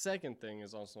the second thing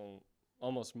is also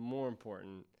almost more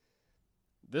important.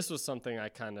 This was something I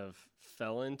kind of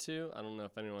fell into. I don't know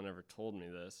if anyone ever told me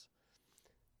this.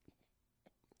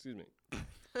 Excuse me.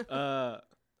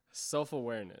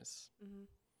 Self-awareness.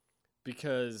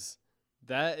 Because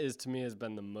that is, to me, has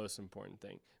been the most important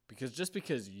thing. Because just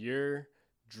because you're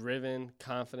driven,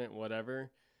 confident,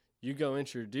 whatever, you go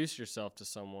introduce yourself to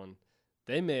someone,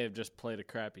 they may have just played a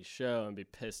crappy show and be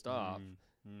pissed off.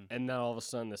 And now all of a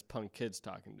sudden this punk kid's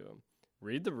talking to him.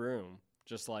 Read the room.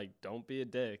 Just like, don't be a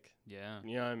dick. Yeah.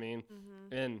 You know what I mean?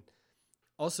 And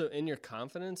also in your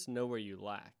confidence, know where you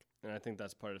lack. And I think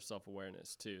that's part of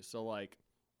self-awareness too. So like,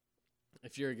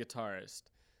 if you're a guitarist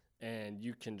and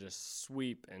you can just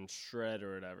sweep and shred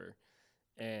or whatever,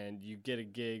 and you get a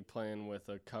gig playing with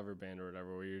a cover band or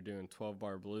whatever where you're doing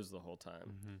 12-bar blues the whole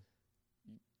time,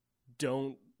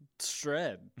 don't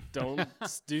shred. Don't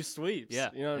do sweeps.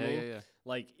 Yeah. You know what I mean? Yeah.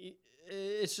 Like,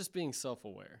 it's just being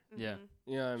self-aware. Yeah.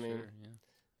 You know what I mean? Sure, yeah.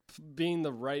 Being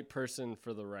the right person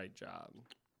for the right job,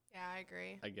 Yeah, I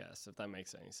agree. I guess, if that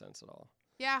makes any sense at all.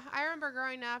 Yeah, I remember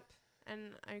growing up,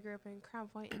 and I grew up in Crown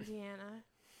Point, Indiana.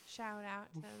 Shout out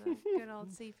to the good old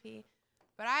CP.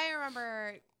 But I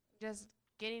remember just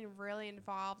getting really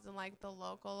involved in like the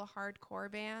local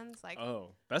hardcore bands, like. Oh,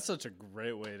 that's such a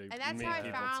great way to And that's meet how I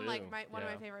people found too. like one of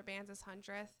my favorite bands is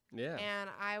Huntress. Yeah. And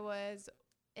I was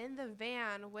in the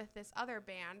van with this other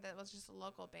band that was just a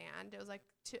local band. It was like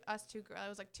two girls. It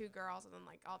was like two girls and then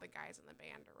like all the guys in the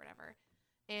band or whatever.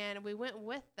 And we went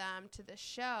with them to the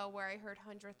show where I heard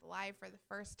Hundredth live for the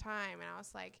first time. And I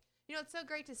was like, you know, it's so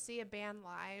great to see a band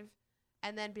live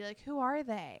and then be like, who are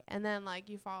they? And then like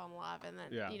you fall in love. And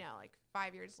then, you know, like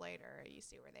 5 years later, you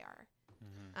see where they are.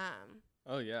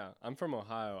 Oh, yeah. I'm from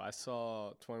Ohio. I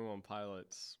saw 21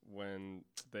 Pilots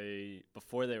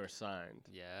before they were signed.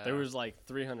 Yeah. There was like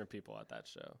 300 people at that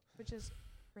show. Which is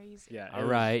crazy. Yeah. All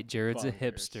right. Jared's a bonkers.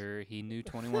 hipster. He knew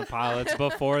 21 Pilots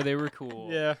before they were cool.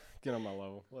 Yeah. Get on my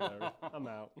level. Whatever. I'm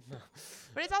out.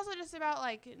 But it's also just about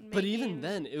like But even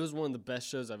then, it was one of the best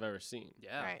shows I've ever seen.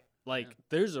 Yeah. Right. Like,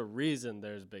 there's a reason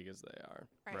they're as big as they are.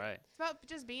 Right. It's about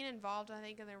just being involved, I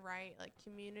think, in the right like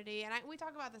community. And we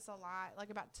talk about this a lot,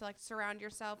 like about to like surround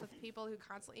yourself with people who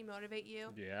constantly motivate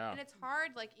you. Yeah. And it's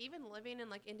hard, like even living in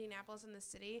like Indianapolis in the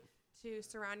city, to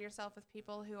surround yourself with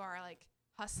people who are like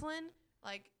hustling.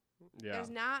 Like there's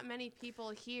not many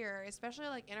people here, especially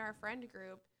like in our friend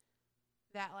group,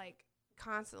 that like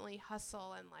constantly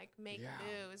hustle and like make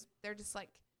moves. They're just like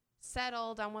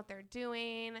settled on what they're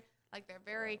doing. Like they're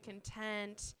very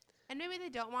content, and maybe they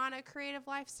don't want a creative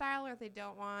lifestyle, or they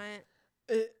don't want.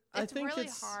 It's really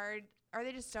hard, or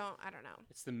they just don't. I don't know.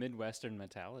 It's the Midwestern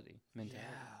mentality. Yeah.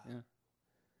 You know.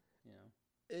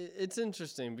 It's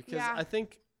interesting because I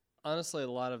think, honestly, a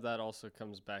lot of that also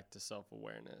comes back to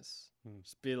self-awareness.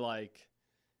 Just be like,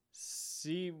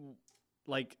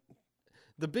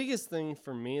 the biggest thing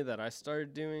for me that I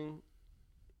started doing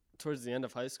towards the end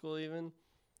of high school even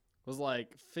was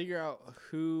like figure out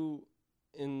who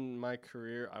in my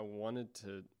career I wanted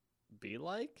to be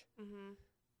like,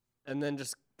 and then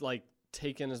just like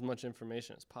take in as much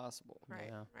information as possible. Right.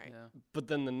 Yeah. But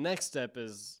then the next step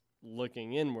is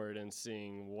looking inward and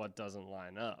seeing what doesn't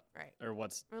line up, or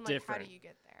what's like, different. How do you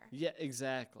get there? Yeah,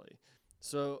 exactly.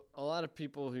 So a lot of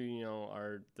people who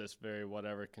are this very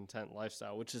whatever content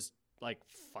lifestyle, which is like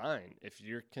fine. If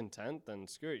you're content, then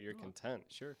screw it, you're content.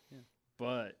 Sure. Yeah.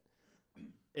 But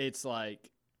it's like,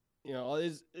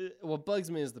 what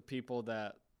bugs me is the people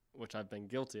that, which I've been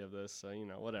guilty of this, so,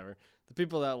 whatever. The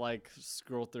people that, like,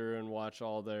 scroll through and watch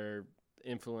all their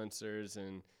influencers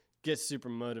and get super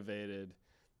motivated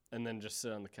and then just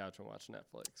sit on the couch and watch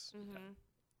Netflix.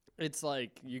 It's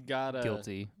like, you gotta...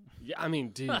 Guilty. Yeah, I mean,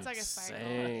 dude, It's like a cycle.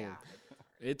 same. Yeah.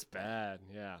 It's bad,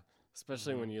 yeah.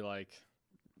 Especially when you, like,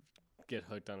 get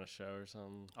hooked on a show or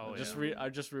something. Oh, I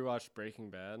just rewatched Breaking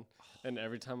Bad, and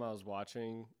every time I was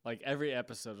watching, like every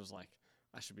episode was like,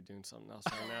 I should be doing something else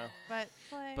right now. But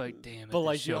like, But damn it, But this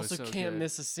like you show is also so can't good.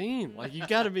 miss a scene. Like you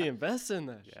got to be invested in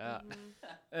that. Yeah.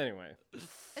 Anyway,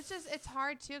 it's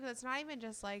hard too, because it's not even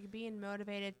just like being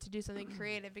motivated to do something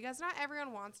creative, because not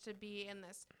everyone wants to be in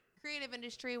this creative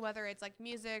industry, whether it's like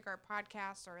music or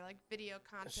podcasts or like video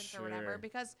content or whatever, Sure.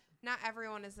 because not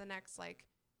everyone is the next like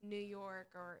New York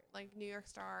or like New York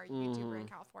star or YouTuber in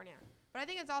California. But I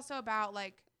think it's also about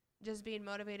like just being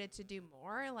motivated to do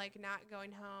more, like not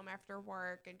going home after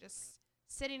work and just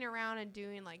sitting around and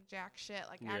doing like jack shit,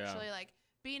 like Yeah. actually like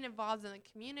being involved in the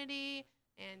community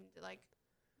and like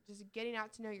just getting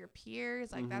out to know your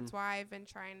peers. Like that's why I've been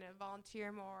trying to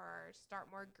volunteer more or start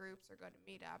more groups or go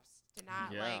to meetups, to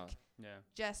not Yeah. like Yeah.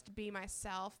 just be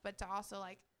myself, but to also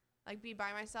like be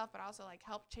by myself, but also like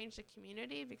help change the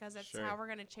community, because that's Sure. how we're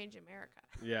going to change America.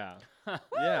 yeah,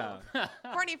 yeah.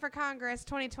 Courtney for Congress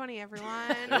 2020, everyone.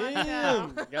 Let's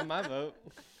Damn, go. got my vote.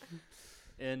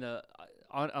 And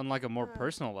on like a more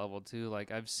personal level too,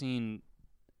 like I've seen,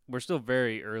 we're still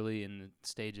very early in the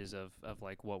stages of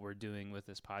like what we're doing with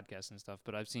this podcast and stuff,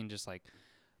 but I've seen just like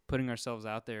putting ourselves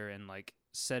out there and like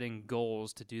setting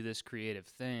goals to do this creative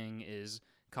thing is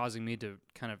causing me to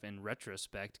kind of in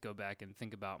retrospect go back and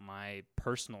think about my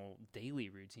personal daily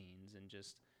routines, and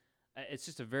just it's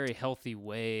just a very healthy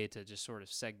way to just sort of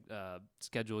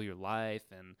schedule your life.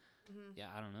 And yeah,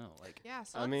 I don't know, like Yeah,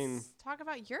 so I let's mean- talk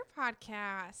about your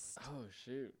podcast, Oh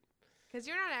shoot. because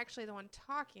you're not actually the one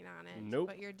talking on it. Nope.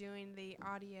 But you're doing the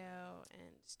audio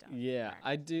and stuff. Yeah, correct?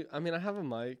 I do. I mean, I have a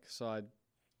mic, so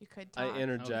You could I talk.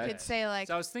 interject. You could say like,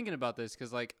 so I was thinking about this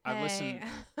because like I listen. hey.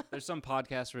 There's some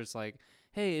podcasts where it's like,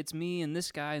 hey, it's me and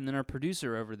this guy, and then our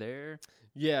producer over there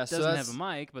Yeah, so doesn't that's, have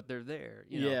a mic, but they're there.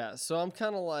 You know? Yeah, so I'm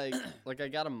kind of like I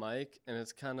got a mic, and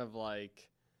it's kind of like,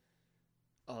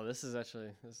 oh, this is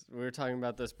actually we were talking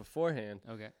about this beforehand.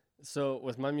 Okay. So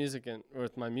with my music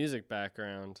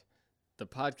background, the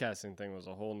podcasting thing was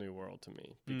a whole new world to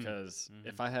me, because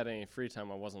if I had any free time,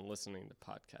 I wasn't listening to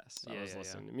podcasts. I was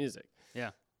listening to music. Yeah.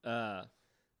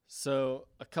 So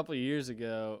a couple of years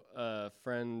ago, a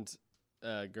friend,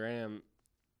 Graham,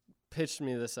 pitched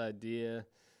me this idea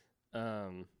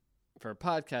for a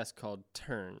podcast called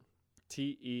Turn,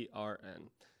 Tern.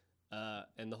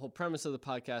 And the whole premise of the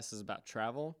podcast is about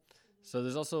travel. So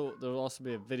there will also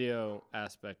be a video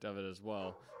aspect of it as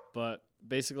well. But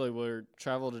basically, we'll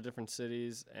travel to different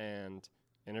cities and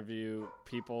interview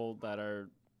people that are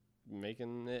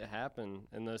making it happen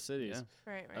in those cities.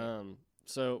 Yeah. right.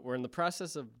 So we're in the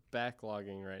process of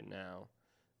backlogging right now.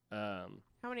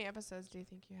 How many episodes do you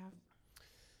think you have?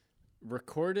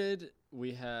 Recorded,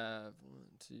 we have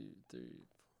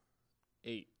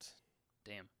 8.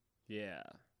 Damn. Yeah.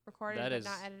 Recorded That but is-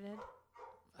 not edited?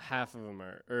 Half of them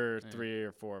or Yeah. 3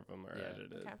 or 4 of them are Yeah.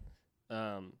 edited.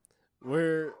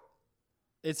 Okay.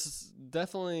 It's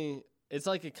definitely, it's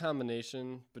like a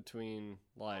combination between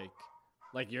like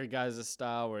your guys'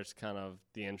 style, where it's kind of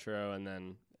the intro and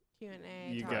then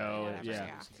Q&A. You talk, go, whatever,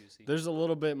 yeah. Loosey-goosey. there's a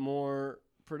little bit more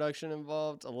production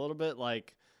involved, a little bit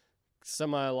like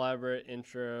semi-elaborate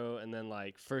intro, and then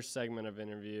like first segment of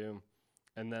interview,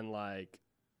 and then like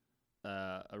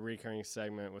a recurring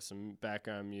segment with some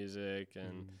background music,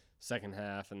 and second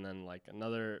half, and then like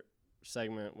another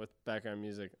segment with background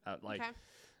music, Okay.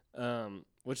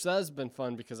 which that has been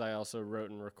fun, because I also wrote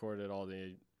and recorded all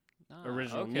the Ah,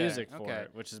 original okay, music for okay.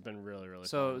 it, which has been really, really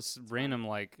So fun. it's random,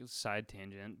 like side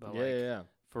tangent, but Yeah, like yeah,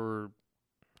 for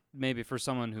maybe for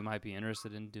someone who might be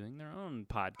interested in doing their own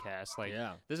podcast, like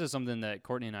yeah. this is something that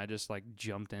Courtney and I just like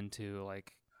jumped into.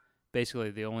 Like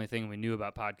basically the only thing we knew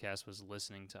about podcasts was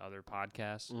listening to other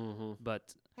podcasts. Mm-hmm.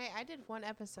 But Hey, I did one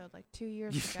episode like 2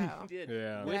 years ago. did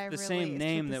Yeah. with I the same released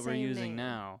name with the that we're same using name.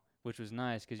 now, which was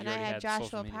nice because you And I already had had Joshua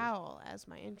social media. Powell as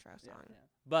my intro song. Yeah.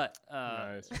 But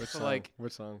Nice. Which so song? like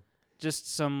Which song?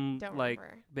 just some Don't like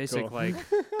remember. basic Cool.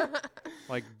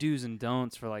 like do's and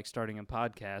don'ts for like starting a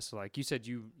podcast. So like you said,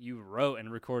 you wrote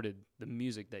and recorded the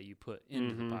music that you put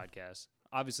into the Mhm. podcast.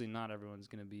 Obviously, not everyone's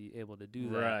going to be able to do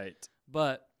that, Right.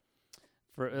 but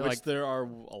for Which like there are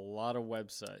a lot of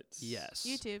websites. yes,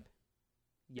 YouTube,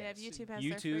 yes. YouTube has their free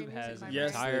YouTube music has an library.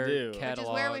 Yes, they entire do. which is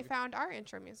catalog. where we found our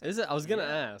intro music. Is it? I was gonna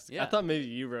Yeah. ask. I Yeah. thought maybe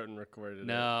you wrote and recorded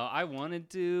No, I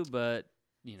wanted to, but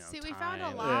you know, See, we found a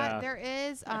time. lot. Yeah. There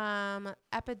is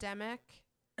Epidemic,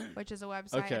 which is a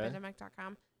website, Okay.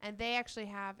 epidemic.com, and they actually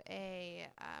have a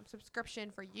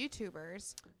subscription for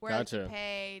YouTubers where Gotcha. you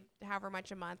pay however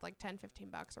much a month, like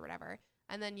 $10-15 or whatever,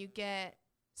 and then you get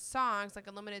songs, like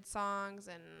unlimited songs,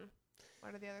 and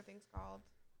what are the other things called?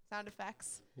 sound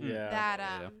effects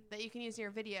Yeah. that you can use in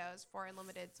your videos for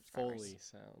unlimited subscribers. Foley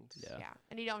sounds. Yeah. Yeah,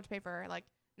 and you don't have to pay for like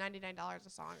 $99 a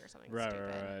song or something Right,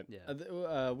 stupid. right.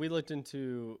 Yeah. We looked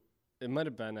into, it might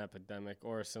have been Epidemic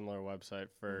or a similar website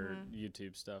for Mhm.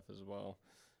 YouTube stuff as well.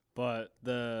 But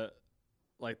the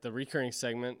recurring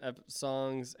segment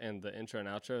songs and the intro and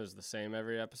outro is the same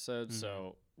every episode. Mhm.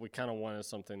 So we kind of wanted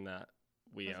something that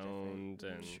we Was different. owned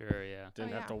Mhm. and Sure, yeah.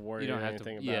 didn't Oh, have to yeah. worry You don't have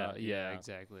anything to. about. Yeah,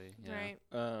 exactly. Yeah.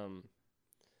 Right.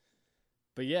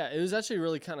 But yeah, it was actually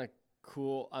really kind of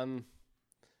cool.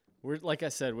 We're like I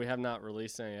said, we have not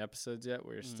released any episodes yet.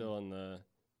 We're still in the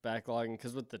backlogging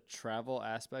because with the travel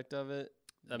aspect of it,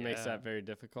 that makes Yeah. that very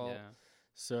difficult. Yeah.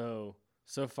 So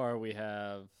far we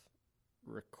have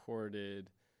recorded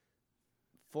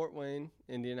Fort Wayne,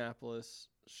 Indianapolis,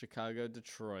 Chicago,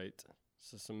 Detroit.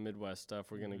 So some Midwest stuff.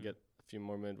 We're gonna Mhm. get a few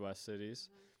more Midwest cities,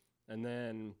 and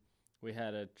then we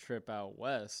had a trip out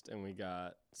west, and we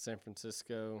got San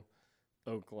Francisco,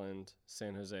 Oakland,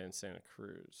 San Jose, and Santa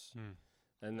Cruz.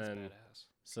 And That's then badass.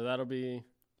 so that'll be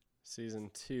season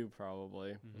 2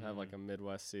 probably. We'll have like Mhm. a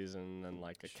Midwest season and then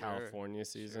like a Sure, California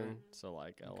season. sure. So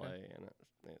like Okay. LA and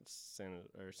it's San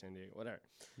Diego, whatever.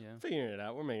 Yeah. Figuring it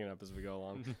out. We're making it up as we go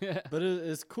along. But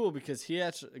it's cool because he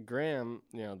actually, Graham,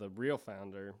 the real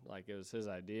founder, like it was his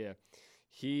idea.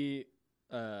 He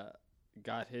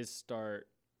got his start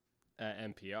at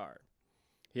NPR.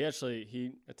 He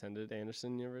attended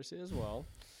Anderson University as well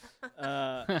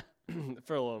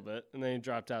for a little bit, and then he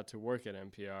dropped out to work at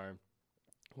NPR.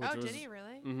 Did he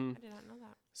really? Mhm. I did not know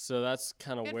that. So that's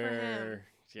kind of Good for him. where,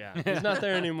 he's not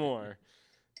there anymore.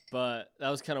 But that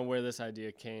was kind of where this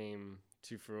idea came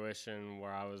to fruition,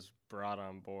 where I was brought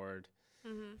on board.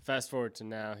 Mm-hmm. Fast forward to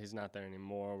now, he's not there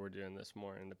anymore. We're doing this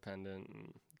more independent,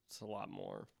 and it's a lot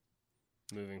more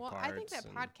moving Well, parts. I think that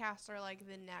and- podcasts are like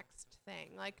the next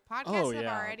thing. Like podcasts have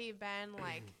yeah. already been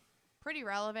like pretty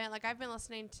relevant. Like I've been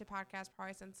listening to podcasts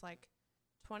probably since like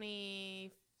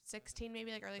 2016,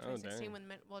 maybe like early Oh, 2016 dang.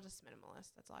 when just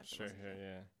minimalist. That's all I've been Sure, listening to.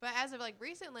 yeah. But as of like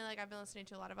recently, like I've been listening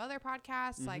to a lot of other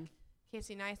podcasts, like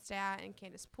Casey Neistat and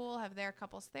Candace Poole have their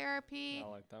couples therapy. I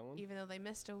like that one. Even though they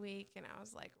missed a week, and I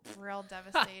was like real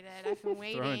devastated. I've been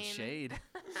waiting. Throwing shade.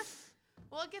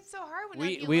 Well, it gets so hard when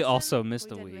We- you we listen- also missed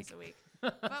we a did week. miss a week.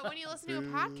 But when you listen to a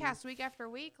podcast week after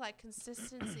week, like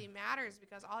consistency matters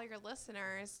because all your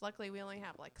listeners, luckily we only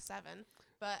have like 7,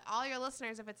 but all your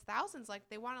listeners, if it's thousands, like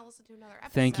they want to listen to another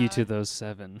episode. Thank you to those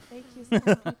 7. Thank you so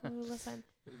much people who listen.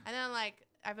 And then like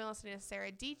I've been listening to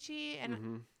Sarah Dietschy,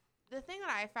 and the thing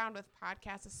that I found with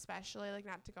podcasts, especially, like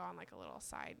not to go on like a little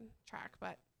side track,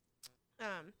 but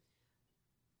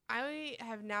I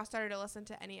have now started to listen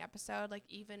to any episode, like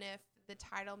even if the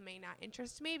title may not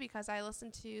interest me, because I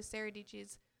listened to Sarah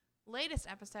Dietschy's latest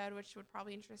episode, which would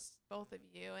probably interest both of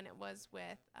you, and it was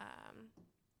with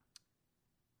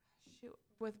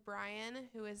with Brian,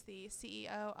 who is the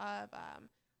CEO of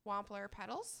Wampler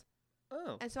Pedals.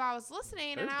 Oh, And so I was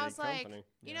listening, they're and a I big was like, company.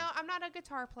 you know, I'm not a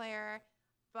guitar player,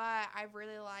 but I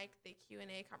really like the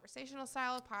Q&A conversational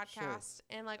style of podcast.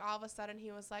 And like all of a sudden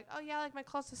he was like, oh yeah, like my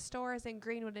closest store is in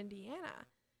Greenwood, Indiana.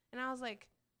 And I was like,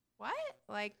 what?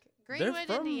 Like Greenwood,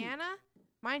 from- Indiana?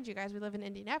 Mind you guys, we live in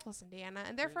Indianapolis, Indiana,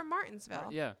 and they're from Martinsville.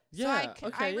 Yeah. So I yeah. c-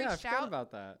 Okay. I I reached forgot out-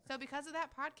 about that. So because of that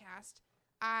podcast,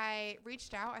 I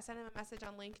reached out, I sent him a message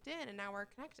on LinkedIn, and now we're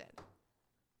connected.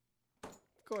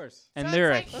 Of course. And So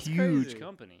they're a it's like- That's huge crazy.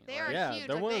 company. They are Yeah, huge.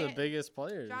 they're Like, one of they- the biggest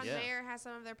players. John Yeah. Mayer has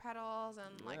some of their pedals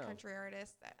and like Yeah. country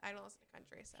artists that I don't listen to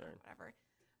country, so Sure. whatever.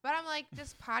 But I'm like,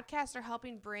 just podcasts are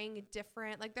helping bring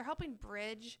different, like they're helping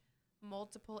bridge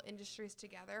multiple industries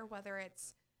together, whether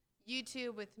it's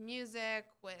YouTube with music,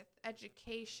 with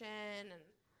education, and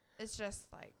it's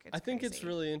just like, it's I think it's crazy.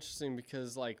 really interesting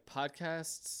because like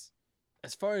podcasts,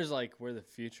 as far as like where the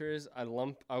future is, I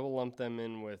will lump them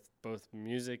in with both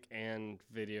music and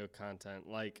video content.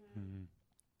 Like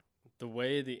the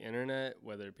way the internet,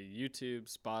 whether it be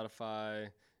YouTube,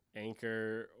 Spotify,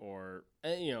 Anchor, or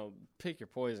pick your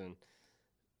poison.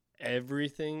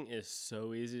 Everything is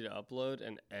so easy to upload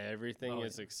and everything Oh,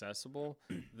 is yeah. accessible.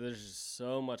 There's just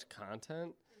so much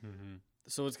content. Mm-hmm.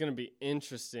 So what's going to be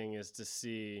interesting is to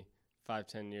see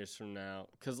 5-10 years from now,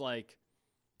 because like,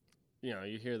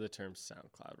 you hear the term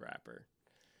SoundCloud rapper.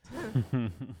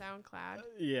 SoundCloud.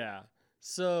 Yeah.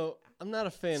 So I'm not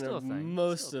a fan Still a of thing.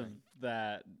 most Still a of thing.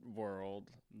 that world,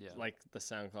 Yeah. like the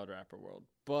SoundCloud rapper world.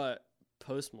 But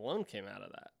Post Malone came out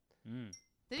of that.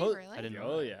 Did Po- he really? I didn't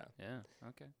know Oh that. yeah. Yeah.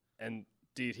 Okay. And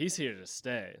dude, he's here to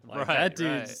stay. Like Right, that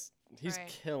dude's he's Right.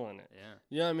 killing it. Yeah.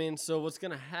 You know what I mean? So what's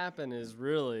gonna happen is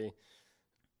really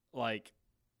like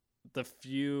the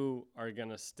few are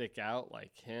gonna stick out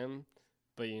like him,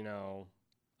 but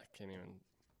I can't even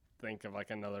think of like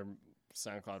another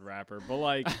SoundCloud rapper, but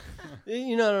like,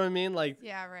 you know what I mean? Like,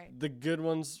 Yeah, right. the good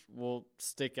ones will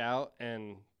stick out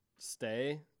and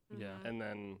stay, Yeah. Mhm. and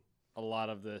then a lot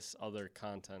of this other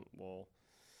content will,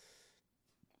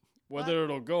 Well, whether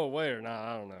it'll go away or not,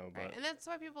 I don't know. But Right. And that's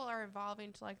why people are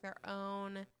evolving to like their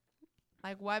own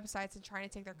like websites and trying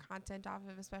to take their content off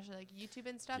of especially like YouTube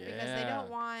and stuff because they Yeah. don't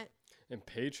want and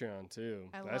Patreon too.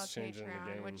 I That's love changing the Patreon,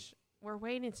 game. which we're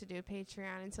waiting to do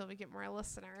Patreon until we get more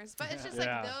listeners. But it's just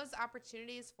Yeah. like those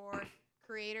opportunities for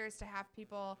creators to have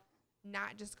people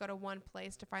not just go to one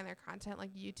place to find their content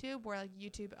like YouTube, where like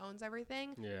YouTube owns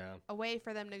everything. Yeah. A way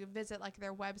for them to visit like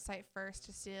their website first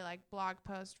to see like blog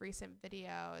posts, recent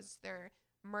videos, their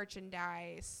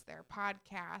merchandise, their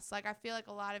podcasts. Like I feel like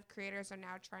a lot of creators are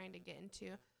now trying to get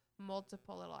into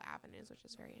multiple little avenues, which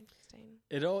is very interesting.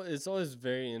 It's always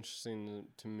very interesting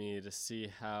to me to see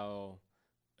how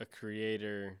a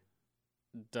creator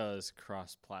does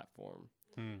cross-platform.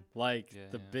 Like Yeah,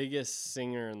 the yeah. biggest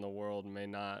singer in the world may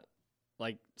not,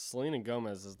 like Selena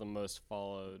Gomez is the most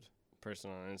followed person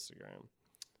on Instagram,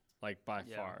 like by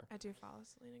Yeah. far. I do follow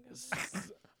Selena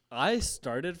Gomez. I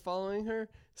started following her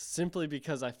simply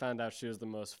because I found out she was the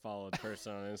most followed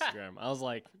person on Instagram. I was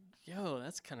like, yo,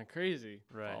 that's kind of crazy.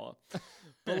 to Right. follow. But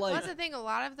Well, like, that's the thing. A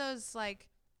lot of those, like,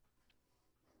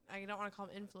 I don't want to call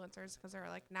them influencers because they're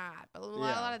like not, but a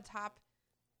lot of the top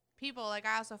people, like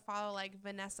I also follow like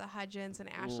Vanessa Hudgens and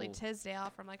Ashley Ooh. Tisdale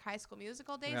from like High School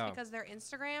Musical days Yeah. because their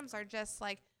Instagrams are just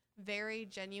like very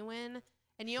genuine,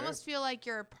 and you Sure. almost feel like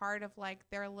you're a part of like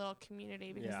their little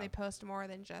community because Yeah. they post more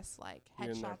than just like You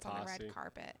and their headshots on the posse. red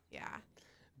carpet. Yeah.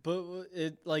 But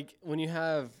it like when you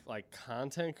have like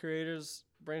content creators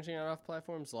branching out off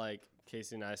platforms like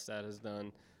Casey Neistat has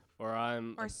done, or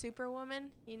Or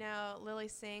Superwoman, you know, Lily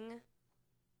Singh.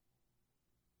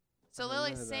 So I don't Lily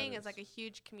know who that Singh is is. like a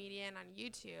huge comedian on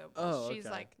YouTube. Oh, She's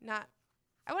okay. like not,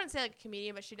 I wouldn't say like a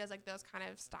comedian, but she does like those kind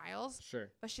of styles. sure,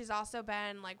 But she's also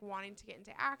been like wanting to get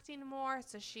into acting more.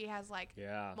 So she has like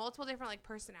yeah, multiple different like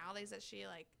personalities that she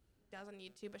like does on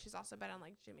YouTube. But she's also been on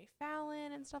like Jimmy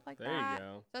Fallon and stuff like there that. you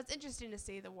go. So it's interesting to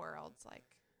see the world's like.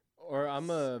 Or I'm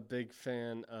a big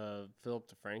fan of Philip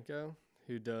DeFranco,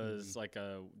 who does like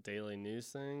a daily news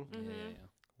thing. Mhm. Yeah.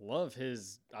 Love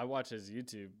his. I watch his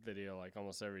YouTube video like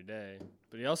almost every day.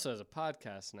 But he also has a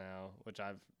podcast now, which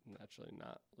I've naturally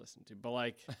not listened to. But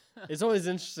like, it's always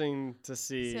interesting to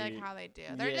see. See like how they do.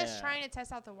 They're just Yeah. trying to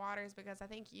test out the waters because I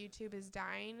think YouTube is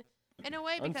dying in a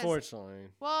way because Unfortunately,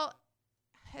 well,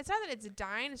 it's not that it's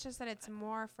dying, it's just that it's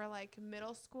more for like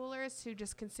middle schoolers who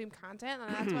just consume content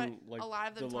and that's what like a lot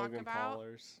of them the talk Logan about.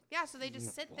 Paulers. Yeah, so they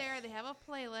just sit there, they have a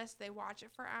playlist, they watch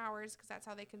it for hours because that's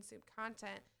how they consume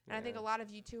content. And I think a Yeah. lot of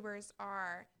YouTubers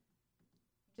are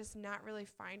just not really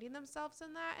finding themselves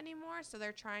in that anymore. So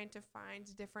they're trying to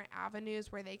find different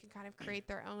avenues where they can kind of create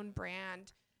their own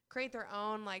brand, create their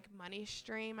own like money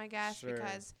stream, I guess, Sure.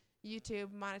 because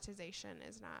YouTube monetization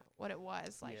is not what it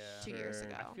was like Yeah. 2 years Sure.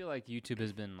 ago. I feel like YouTube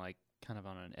has been like kind of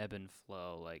on an ebb and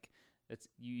flow. Like it's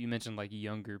you mentioned like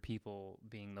younger people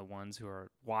being the ones who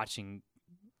are watching,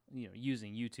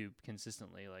 using YouTube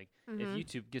consistently. Like if Mhm.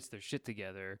 YouTube gets their shit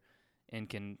together and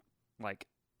can like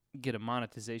get a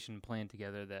monetization plan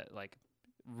together that like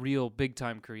real big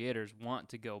time creators want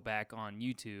to go back on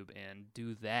YouTube and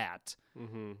do that,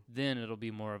 Mm-hmm. then it'll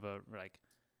be more of a like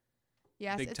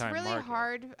Yes, big it's time really market.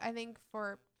 hard, I think,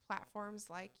 for platforms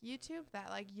like YouTube that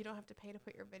like you don't have to pay to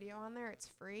put your video on there. It's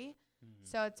free.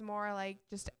 So it's more like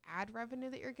just ad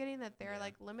revenue that you're getting that they're Yeah.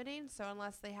 like limiting. So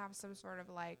unless they have some sort of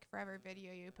like for every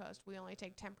video you post, we only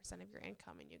take 10% of your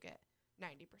income and you get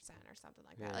 90% or something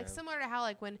like that. Like Yeah. similar to how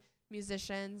like when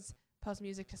musicians post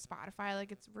music to Spotify,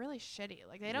 like it's really shitty.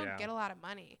 Like they don't Yeah. get a lot of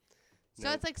money. So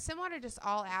Nope. it's like similar to just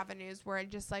all avenues where it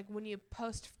just like when you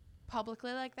post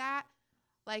publicly like that,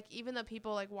 like even though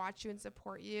people like watch you and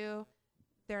support you,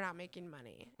 they're not making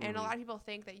money. And a Mhm. lot of people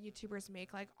think that YouTubers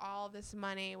make like all this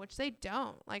money, which they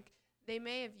don't. Like they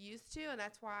may have used to, and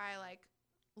that's why like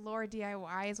Laura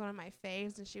DIY is one of my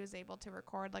faves, and she was able to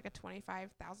record like a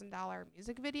 $25,000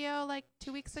 music video like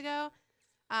 2 weeks ago.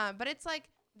 But it's like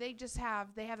they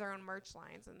have their own merch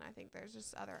lines, and I think there's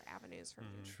just other avenues for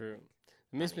Mhm. True.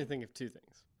 It makes me think of two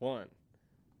things. One,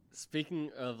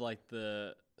 speaking of like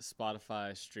the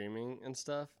Spotify streaming and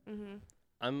stuff, Mm-hmm.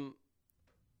 I'm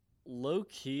low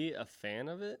key a fan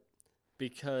of it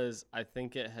because I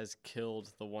think it has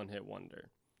killed the one hit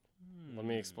wonder. Let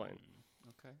me explain.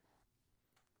 Okay.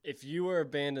 If you were a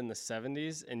band in the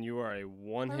 70s and you are a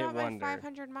one What hit about my wonder.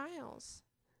 500 miles?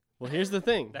 Well, here's the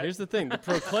thing. Here's the thing. The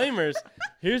Proclaimers,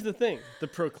 here's the thing. The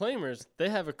Proclaimers, they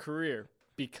have a career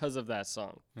because of that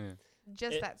song.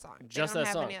 Just It- that song. just they don't that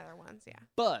have song. any other ones, yeah.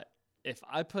 But if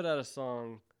I put out a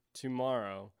song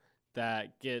tomorrow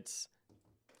that gets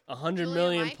 100 Julia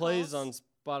million plays on Michaels.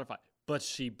 Spotify, but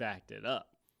she backed it up.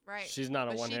 Right. She's not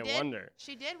a But one-hit did- wonder.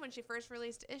 She did when she first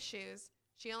released Issues.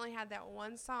 She only had that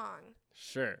one song,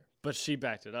 Sure, but she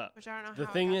backed it up. which I don't know The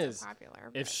how thing it got is, so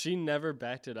popular. If but she never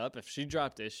backed it up, if she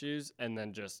dropped Issues and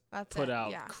then just that's put it, out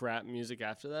yeah. crap music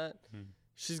after that,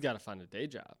 she's got to find a day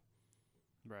job.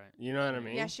 Right. You know what I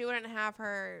mean? Yeah, she wouldn't have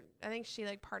her. I think she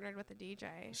like partnered with a DJ.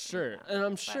 Sure, like that and one,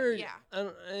 I'm but sure, Yeah.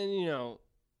 and you know,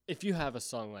 if you have a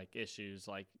song like Issues,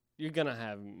 like you're gonna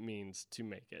have means to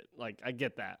make it. Like I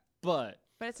get that, but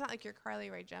But it's not like you're Carly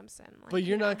Rae Jepsen. Like, but you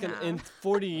you're not don't gonna in have-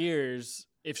 40 years.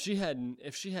 If she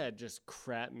had just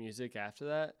crap music after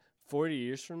that, 40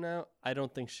 years from now, I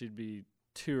don't think she'd be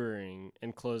touring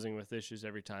and closing with Issues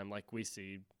every time like we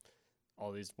see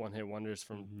all these one-hit wonders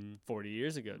from 40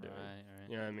 years ago doing. Right.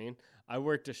 You know what I mean? I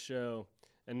worked a show,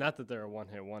 and not that they're a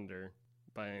one-hit wonder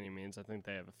by any means. I think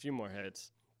they have a few more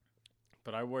hits.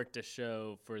 But I worked a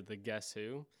show for the Guess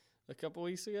Who a couple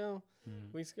weeks ago.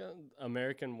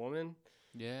 American Woman.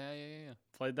 Yeah.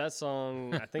 Played that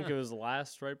song. I think it was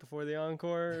last right before the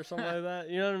encore or something like that.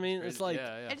 You know what I mean? It's like,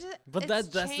 yeah. It just, but it's that's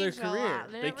their changed a career. lot,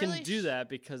 and They it can really do that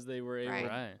because they were able Right.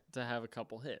 Right. to have a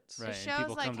couple hits. Right. shows And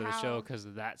people like come to the how- show because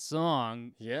of that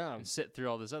song Yeah. and sit through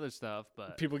all this other stuff,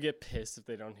 but People get pissed if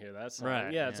they don't hear that song.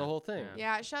 Right, Yeah, it's a yeah, whole thing.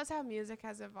 Yeah, it shows how music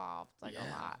has evolved like a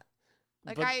Yeah. lot.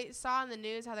 Like But- I saw in the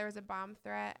news how there was a bomb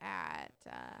threat at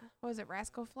what was it,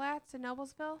 Rascal Flats in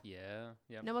Noblesville? yeah.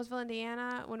 Noblesville,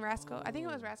 Indiana, when Rascal, I think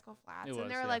it was Rascal Flats, It and was,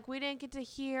 they were yeah. like, we didn't get to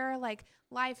hear like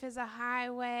 "Life Is a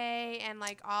Highway" and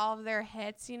like all of their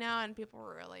hits, you know, and people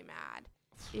were really mad,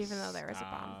 even though there was a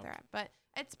bomb Stop. threat. But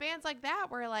it's bands like that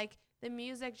where like the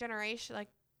music generation, like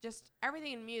just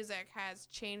everything in music has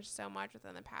changed so much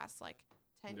within the past like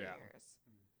 10 Yeah. years.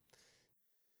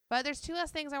 But there's two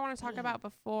last things I want to talk about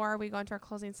before we go into our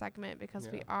closing segment because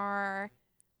we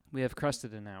We have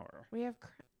crusted an hour.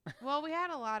 well, we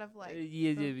had a lot of like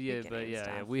yeah, the but beginning yeah,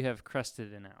 stuff. we have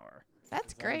crusted an hour. That's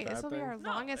Is that a great. This bad will be thing? our No,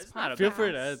 longest it's not a podcast. Feel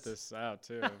free to edit this out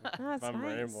too. No, if it's I'm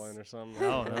nice. rambling or something.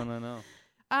 No.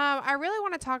 I really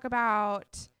want to talk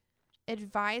about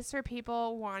advice for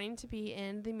people wanting to be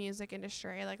in the music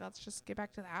industry. Like, let's just get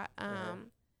back to that.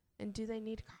 And do they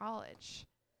need college?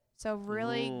 So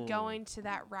really Ooh. going to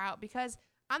that route, because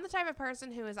I'm the type of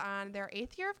person who is on their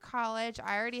 8th year of college.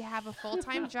 I already have a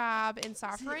full-time job in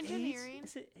software engineering.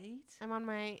 Is it 8? I'm on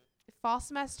my fall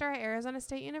semester at Arizona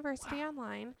State University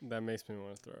online. That makes me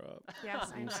want to throw up. Yes,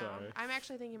 I I'm know. sorry. I'm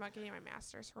actually thinking about getting my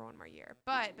master's for one more year.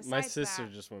 But besides My sister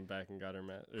that, just went back and got her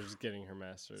just getting her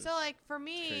master's. so like for It's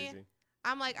me, crazy.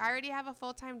 I'm like, I already have a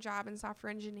full-time job in software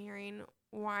engineering.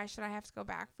 Why should I have to go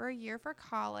back for a year for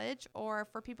college? Or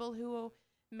for people who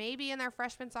maybe in their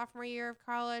freshman, sophomore year of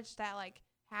college that like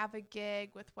have a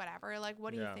gig with whatever, like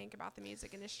what do you Yeah. think about the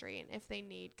music industry and if they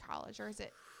need college, or is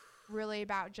it really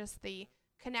about just the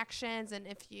connections and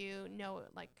if you know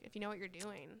what you're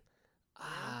doing?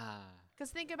 Ah, Because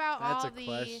think about that's all a the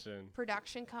question.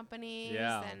 production companies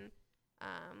Yeah. and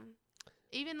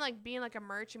even like being like a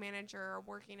merch manager or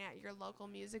working at your local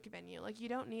music venue. Like you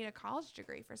don't need a college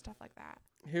degree for stuff like that.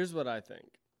 Here's what I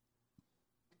think.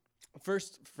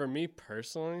 First, for me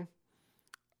personally,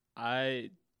 I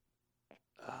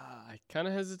kind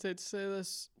of hesitate to say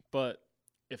this, but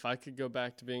if I could go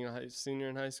back to being a senior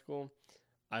in high school,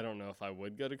 I don't know if I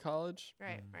would go to college.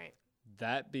 Right, right.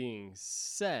 That being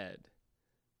said,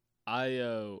 I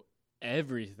owe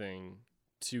everything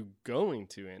to going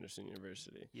to Anderson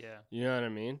University. Yeah. You know what I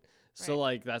mean? So, Right.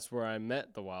 like, that's where I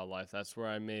met the wildlife. That's where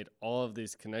I made all of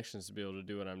these connections to be able to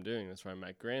do what I'm doing. That's where I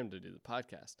met Graham to do the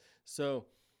podcast. So,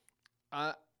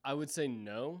 I would say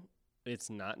no, it's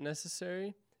not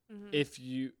necessary.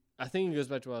 Mm-hmm. I think it goes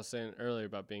back to what I was saying earlier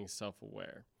about being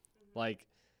self-aware. Like,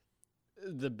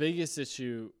 the biggest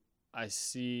issue I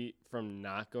see from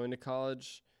not going to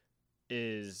college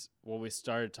is what we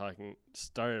started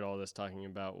all this talking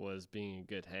about was being a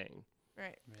good hang.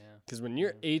 Right. Yeah. Because when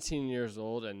you're 18 years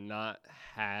old and not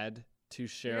had to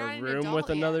share You're not a an room adult with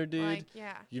yet. another dude, Like,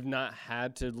 yeah. you've not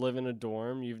had to live in a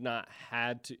dorm, you've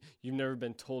never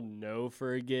been told no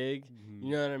for a gig.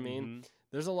 You know what I mean? Mhm.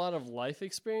 There's a lot of life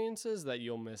experiences that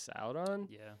you'll miss out on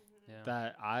Yeah. Yeah.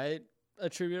 that I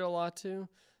attribute a lot to.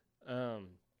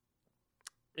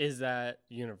 Is that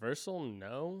universal?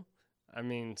 No. I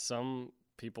mean, some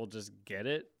people just get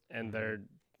it and they're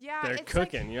Yeah, they're it's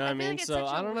cooking, like, you know what I feel mean? like it's So,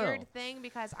 such I a don't know. weird thing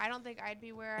because I don't think I'd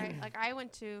be where I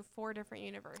went to 4 different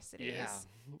universities. Yeah.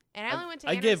 And I only went to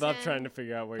I gave up Anderson. trying to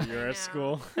figure out where you were I at know.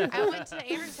 school. I went to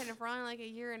Anderson for only like a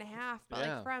year and a half, but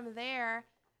Yeah. like from there,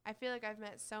 I feel like I've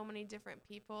met so many different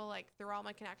people like through all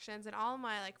my connections, and all of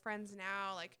my like friends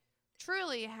now like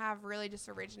truly have really just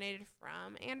originated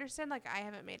from Anderson. Like, I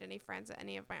haven't made any friends at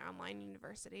any of my online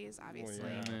universities,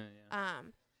 obviously. yeah.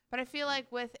 But I feel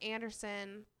like with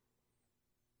Anderson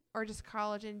or just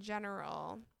college in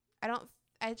general,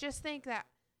 I just think that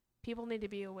people need to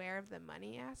be aware of the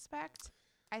money aspect.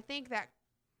 I think that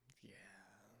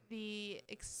the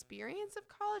experience of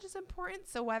college is important.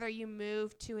 So whether you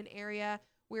move to an area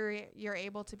where you're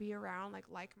able to be around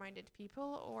like-minded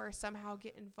people or somehow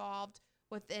get involved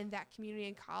within that community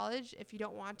in college if you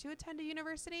don't want to attend a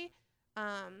university,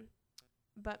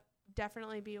 but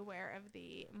definitely be aware of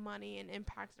the money and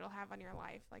impact it'll have on your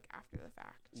life like after the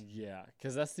fact. Yeah,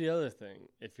 because that's the other thing.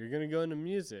 If you're going to go into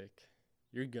music,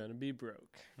 you're going to be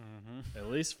broke. Mm-hmm.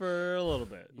 At least for a little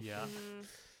bit. Yeah.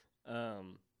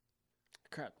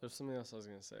 Crap, there's something else I was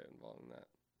going to say involving that.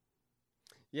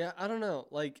 Yeah, I don't know.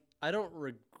 Like, I don't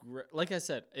regret. Like I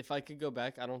said, if I could go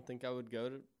back, I don't think I would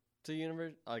go to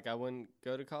university. Like, I wouldn't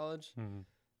go to college. Mm-hmm.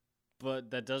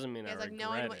 But that doesn't mean I regret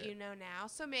knowing it. what you know now.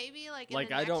 So maybe in the I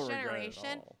next don't generation, regret it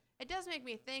at all. it does make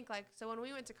me think so when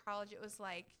we went to college, it was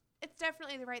it's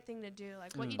definitely the right thing to do.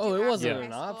 Like what you Oh, do it after wasn't high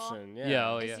an school option.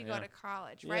 is you go to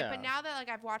college, right? Yeah. But now that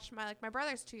I've watched my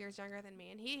brother's 2 years younger than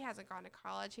me, and he hasn't gone to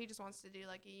college. He just wants to do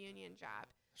a union job.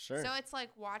 Sure. So it's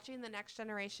watching the next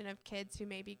generation of kids who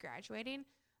may be graduating.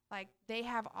 They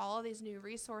have all of these new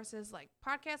resources, like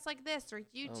podcasts like this or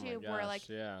YouTube,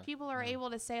 where people are able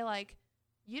to say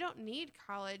you don't need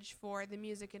college for the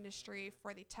music industry,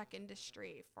 for the tech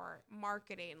industry, for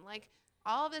marketing.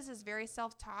 All of this is very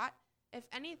self-taught. If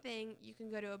anything, you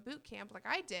can go to a boot camp like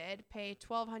I did, pay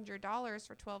 $1,200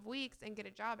 for 12 weeks and get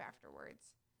a job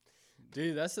afterwards.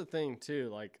 Dude, that's the thing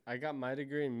too. I got my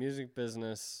degree in music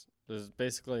business. It was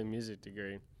basically a music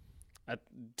degree.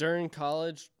 During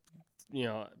college,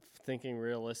 thinking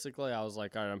realistically, I was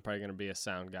like, all right, I'm probably going to be a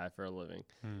sound guy for a living.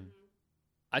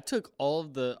 I took all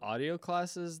of the audio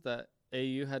classes that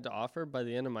AU had to offer by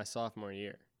the end of my sophomore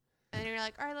year. And you're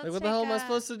like, all right, let's what the hell am I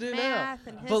supposed to do now?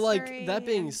 And But that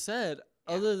being said,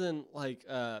 other than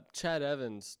Chad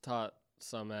Evans taught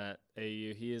some at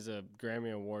AU, he is a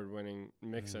Grammy Award winning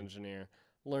mix engineer.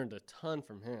 Learned a ton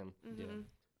from him. Mm-hmm. Yeah.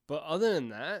 But other than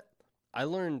that, I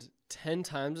learned 10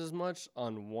 times as much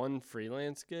on one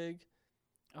freelance gig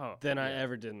than I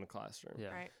ever did in the classroom.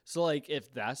 Yeah. Right. So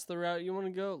if that's the route you want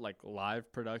to go,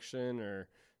 live production or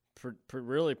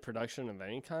really production of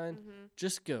any kind,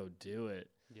 just go do it.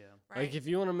 Yeah. Right. If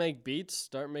you want to make beats,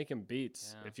 start making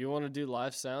beats. Yeah. If you want to do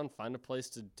live sound, find a place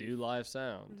to do live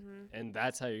sound. And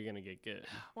that's how you're going to get good.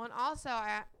 Well, and also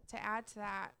to add to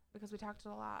that, because we talked a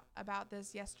lot about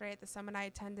this yesterday at the summit I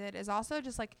attended, is also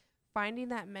just finding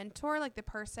that mentor, the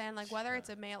person, whether it's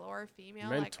a male or a female.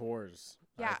 Mentors.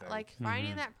 Yeah, I think.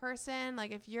 finding that person,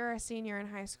 if you're a senior in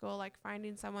high school,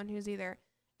 finding someone who's either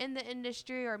in the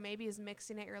industry or maybe is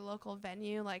mixing at your local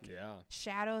venue,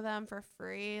 shadow them for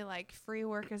free. Free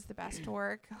work is the best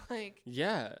work.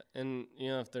 Yeah, and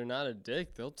if they're not a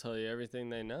dick, they'll tell you everything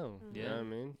they know. You know what I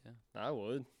mean? Yeah. I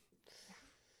would.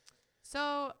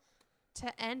 So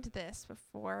to end this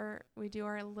before we do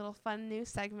our little fun new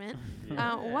segment,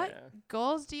 Yeah. what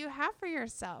goals do you have for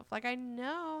yourself? I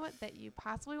know that you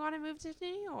possibly want to move to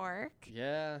New York.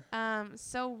 Yeah.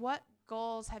 So what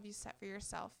goals have you set for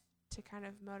yourself to kind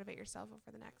of motivate yourself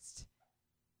over the next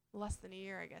less than a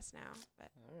year, I guess now? But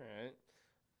all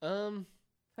right.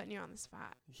 putting you on the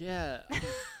spot. Yeah.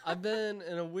 I've been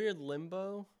in a weird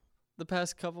limbo the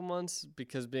past couple months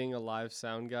because being a live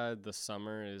sound guy, the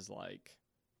summer is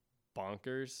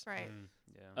bonkers. Right.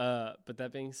 Yeah. But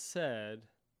that being said,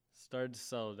 started to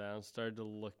settle down, started to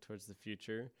look towards the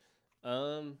future.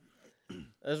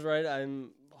 That's right.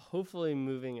 I'm hopefully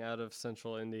moving out of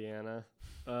central Indiana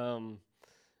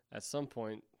at some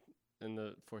point in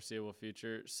the foreseeable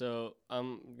future. So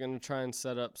I'm going to try and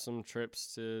set up some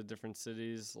trips to different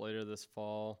cities later this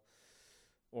fall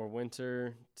or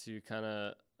winter to kind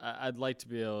of, I'd like to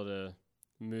be able to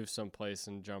move someplace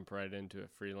and jump right into a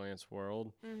freelance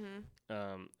world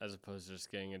as opposed to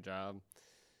just getting a job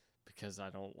because I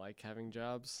don't like having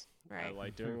jobs. Right. I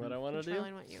like doing what I want to do.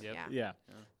 Controlling what you, Yeah.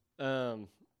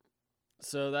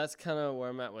 So that's kind of where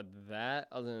I'm at with that.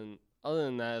 Other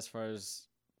than that, as far as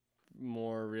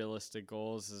more realistic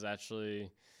goals, is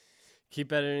actually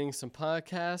keep editing some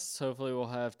podcasts. Hopefully, we'll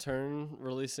have Turn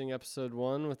releasing episode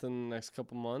 1 within the next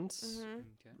couple months.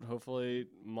 Okay. Hopefully,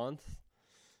 month.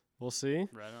 We'll see.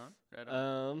 Right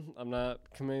on. I'm not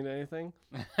committing to anything.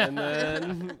 And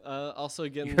then also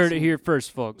getting. You heard it here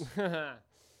first, folks.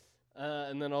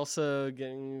 And then also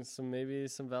getting maybe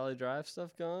some Valley Drive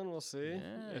stuff going. We'll see.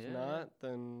 Yeah, If yeah. not,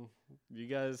 then you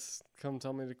guys come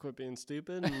tell me to quit being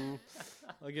stupid, and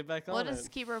I'll get back We'll on it.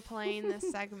 just keep replaying this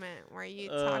segment where you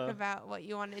talk about what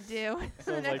you want to do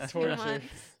for the Sounds like next few torture. months.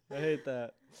 I hate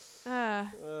that. Ugh.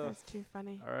 That's too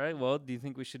funny. All right. Well, do you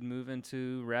think we should move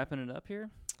into wrapping it up here?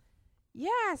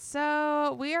 Yeah,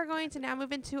 so we are going to now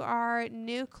move into our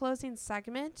new closing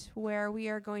segment where we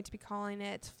are going to be calling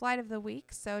it Flight of the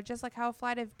Week. So just like how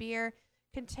Flight of Beer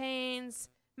contains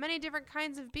many different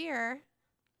kinds of beer,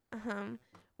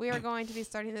 we are going to be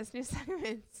starting this new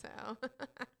segment. So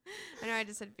I know I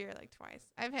just said beer like twice.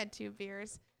 I've had 2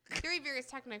 beers. 3 beers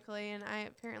technically, and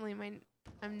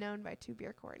I'm known by 2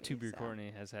 beer Courtney. Two Beer so.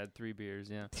 Courtney has had 3 beers.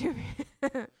 Yeah. 2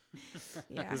 beer.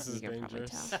 Yeah, This you is can probably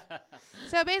dangerous. tell.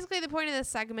 So basically the point of this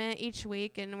segment each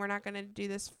week, and we're not going to do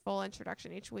this full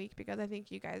introduction each week because I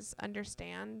think you guys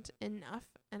understand enough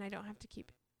and I don't have to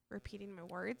keep repeating my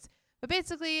words. But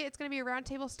basically it's going to be a round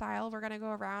table style. We're going to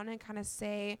go around and kind of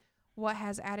say what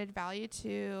has added value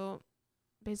to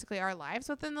basically our lives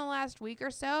within the last week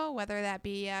or so, whether that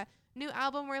be a new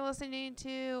album we're listening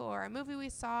to or a movie we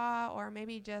saw or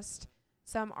maybe just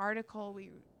some article we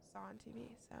saw on TV.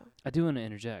 So I do want to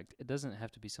interject. It doesn't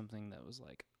have to be something that was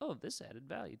like, oh, this added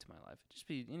value to my life. It just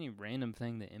be any random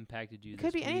thing that impacted you. it could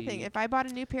this be anything. week. If I bought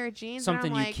a new pair of jeans, Something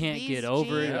and I'm you like, can't "These get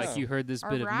over, jeans like you heard this are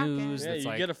bit of rocking." news. Yeah, that's you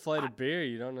like, get a flight of beer.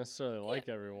 You don't necessarily like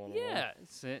everyone. yeah,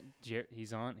 it's it.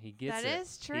 He's on. He gets That it.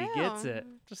 is true. He gets it.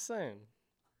 Just saying.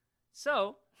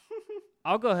 So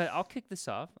I'll go ahead. I'll kick this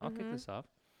off. Mhm.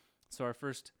 So our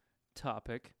first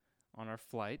topic on our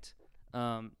flight,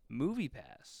 Movie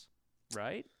Pass,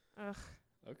 right? Ugh.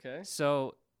 Okay.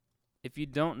 So if you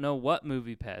don't know what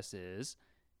Movie Pass is,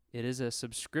 it is a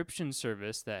subscription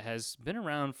service that has been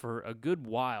around for a good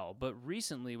while, but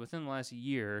recently, within the last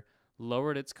year,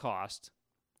 lowered its cost.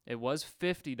 It was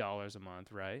 $50 a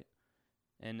month, right?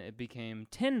 And it became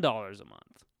 $10 a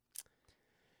month.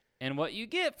 And what you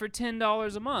get for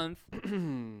 $10 a month,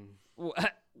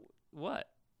 what?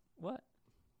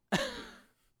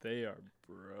 They are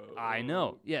broke. I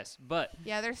know, yes, but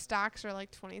Yeah, their stocks are like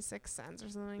 26 cents or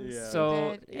something. Yeah.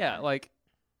 so stupid. yeah, like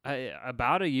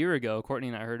about a year ago, Courtney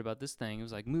and I heard about this thing. It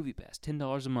was like Movie Pass,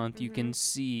 $10 a month. You can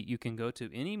you can go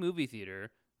to any movie theater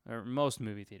or most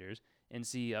movie theaters and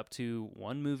see up to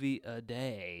one movie a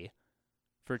day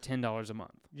for $10 a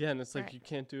month. Yeah, and it's like Right. you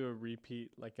can't do a repeat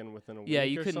like within a week. Yeah,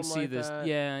 you or couldn't something see like this. that.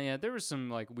 Yeah, there was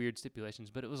some like weird stipulations,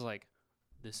 but it was like,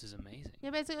 this is amazing. Yeah,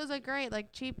 basically it was like great,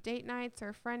 like cheap date nights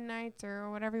or friend nights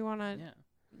or whatever you want to Yeah,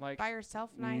 like buy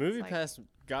yourself nights. Movie like, Pass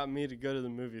got me to go to the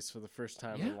movies for the first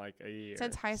time in Yeah. like a year.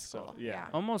 since high So, school. yeah.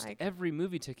 almost like- every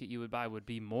movie ticket you would buy would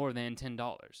be more than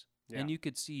 $10, Yeah. and you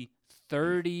could see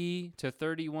 30 to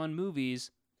 31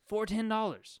 movies for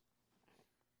 $10.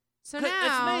 So That's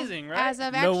now, amazing, right? as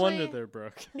of No actually, wonder they're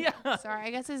broke. Yeah. sorry,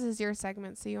 I guess this is your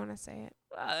segment, so you want to say it.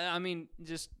 I mean,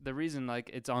 just the reason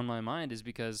like it's on my mind is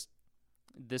because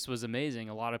this was amazing.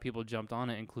 A lot of people jumped on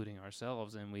it, including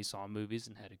ourselves, and we saw movies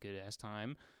and had a good ass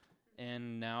time.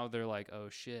 And now they're like, "Oh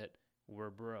shit, we're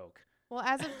broke." Well,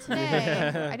 as of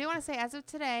today, I do want to say, as of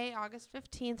today, August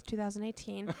 15th,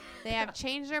 2018, they have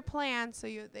changed their plan, so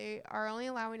they are only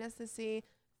allowing us to see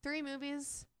 3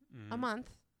 movies a month.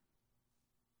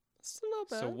 Still not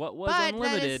bad. So what was But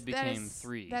unlimited that became is,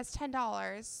 3. That's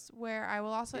 $10. Where I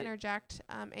will also It- interject,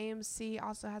 AMC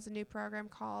also has a new program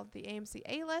called the AMC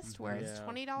A List, where it's Yeah.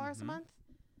 $20 Mhm. a month,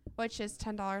 which is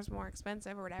 $10 more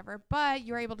expensive or whatever. But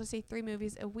you're able to see 3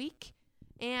 movies a week,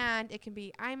 and it can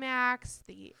be IMAX,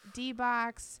 the D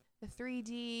box, the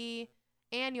 3D,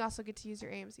 and you also get to use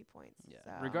your AMC points. Yeah.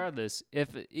 So. Regardless,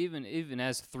 if even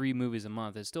as 3 movies a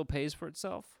month, it still pays for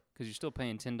itself because you're still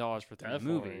paying $10 for 3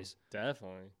 Definitely. movies.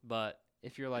 Definitely. But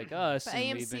if you're like us But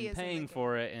and we've AMC been isn't paying making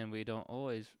for it and we don't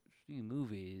always see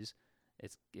movies,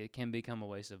 it can become a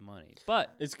waste of money.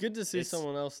 But It's good to see It's-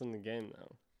 someone else in the game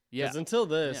though. yeah, Because until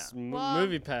this, Yeah. Well-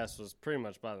 Movie Pass was pretty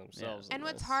much by themselves. in And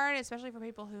what's this. hard, especially for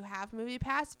people who have Movie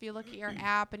Pass, if you look at your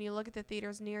app and you look at the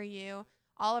theaters near you,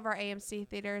 all of our AMC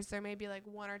theaters, there may be like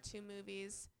 1 or 2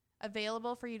 movies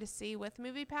available for you to see with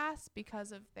Movie Pass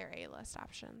because of their A-list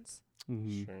options.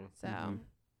 Sure. So, Mhm.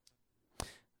 do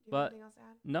you But- have anything else to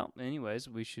add? no. Anyways,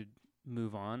 we should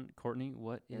move on. Courtney,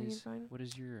 what Yeah, he's is fine.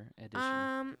 your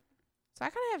addition? So I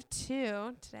kind of have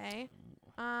 2 today.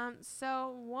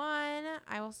 So one,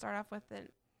 I will start off with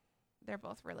they're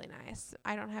both really nice.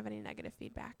 I don't have any negative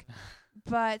feedback.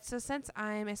 But so since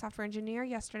I'm a software engineer,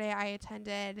 yesterday I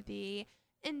attended the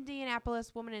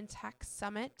Indianapolis Women in Tech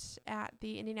Summit at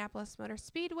the Indianapolis Motor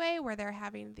Speedway, where they're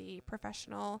having the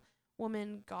professional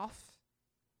women golf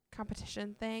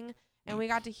competition thing. And we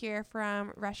got to hear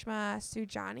from Reshma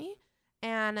Sujani,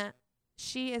 and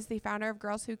she is the founder of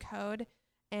Girls Who Code.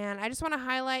 And I just want to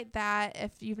highlight that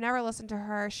if you've never listened to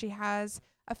her, she has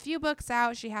a few books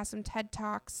out. She has some TED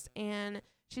Talks, and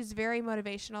she's very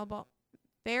motivational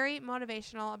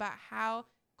about how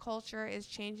culture is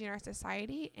changing our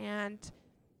society and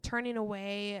turning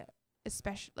away,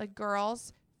 especially like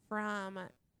girls, from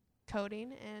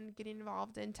coding and getting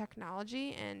involved in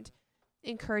technology and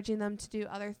encouraging them to do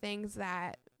other things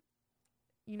that,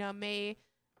 you know, may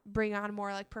bring on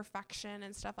more like perfection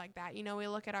and stuff like that. You know, we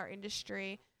look at our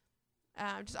industry,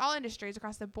 just all industries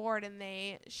across the board, and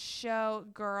they show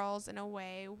girls in a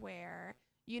way where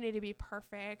you need to be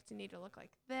perfect, you need to look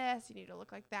like this, you need to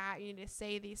look like that, you need to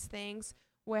say these things.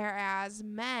 Whereas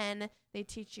men, they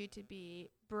teach you to be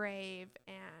brave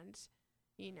and,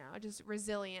 you know, just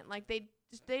resilient. Like they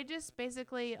just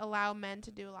basically allow men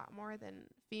to do a lot more than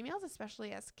females,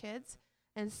 especially as kids.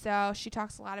 And so she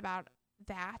talks a lot about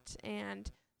that.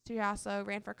 And she also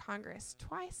ran for Congress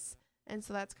twice. And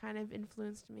so that's kind of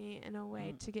influenced me in a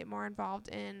way to get more involved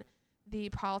in the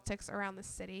politics around the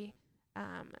city.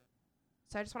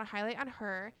 So I just want to highlight on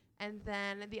her. And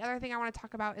then the other thing I want to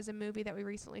talk about is a movie that we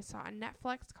recently saw on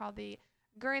Netflix called the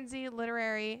Guernsey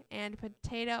Literary and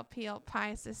Potato Peel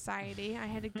Pie Society. I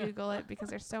had to Google it because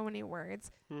there's so many words.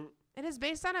 It is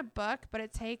based on a book, but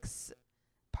it takes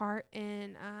part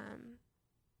in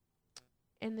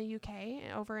the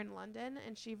UK, over in London,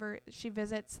 and she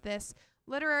visits this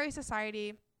literary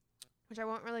society, which I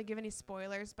won't really give any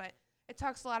spoilers, but it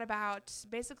talks a lot about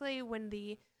basically when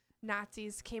the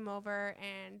Nazis came over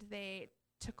and they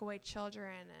took away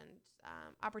children and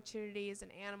opportunities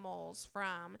and animals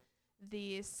from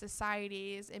these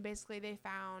societies, and basically they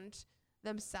found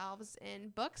themselves in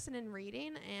books and in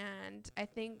reading. And I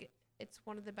think it's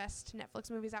one of the best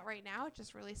Netflix movies out right now. It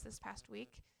just released this past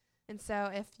week. And so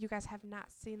if you guys have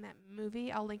not seen that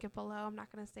movie, I'll link it below. I'm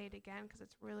not going to say it again because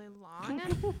it's really long.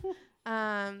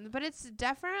 But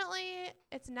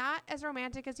it's not as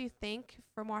romantic as you think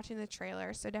from watching the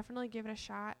trailer. So definitely give it a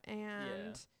shot.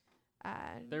 And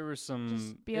there were some.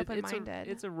 Just be open-minded.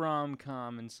 It's a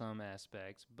rom-com in some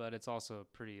aspects, but it's also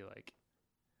pretty, like,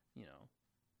 you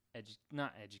know,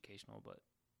 not educational, but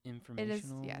informational. It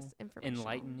is, yes, informational.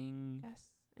 Enlightening. Yes,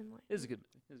 enlightening. It's a good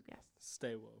movie. Yes.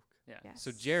 Stay woke. Yeah. Yes.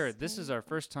 So Jared, this is our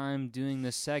first time doing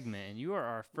this segment, and you are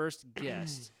our first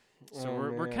guest. So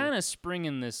we're kind of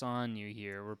springing this on you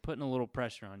here. We're putting a little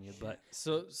pressure on you, but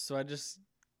So I just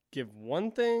give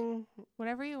one thing.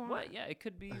 Whatever you want. what? Yeah, it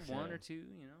could be one or two.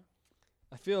 You know.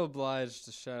 I feel obliged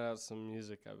to shout out some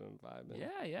music I've been vibing.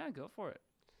 Yeah, go for it.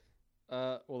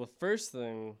 Well, the first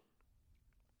thing,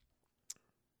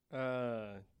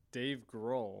 Dave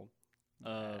Grohl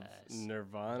of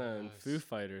Nirvana and Foo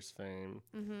Fighters fame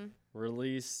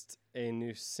released a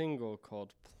new single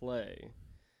called Play.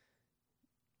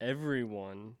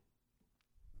 Everyone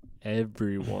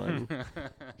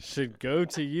should go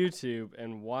to YouTube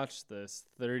and watch this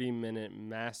 30-minute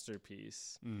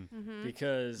masterpiece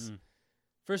because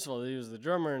first of all, he was the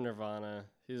drummer in Nirvana.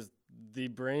 He's the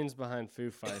brains behind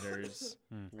Foo Fighters.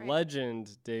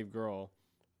 Legend Dave Grohl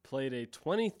played a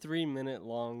 23-minute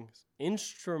long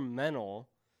instrumental,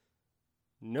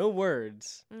 no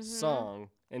words, song,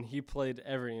 and he played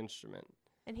every instrument.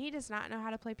 And he does not know how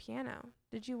to play piano.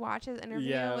 Did you watch his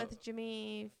interview with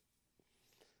Jimmy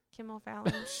Kimmel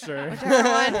Fallon? Sure. Whichever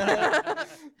one. I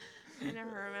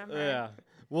never remember. Yeah.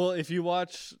 Well, if you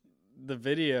watch the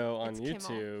video on It's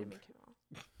YouTube Jimmy Kimmel.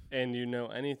 and you know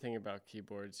anything about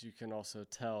keyboards, you can also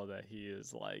tell that he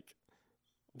is like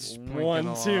Just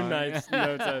 1-2 notes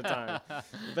at a time.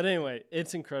 But anyway,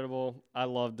 it's incredible. I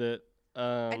loved it.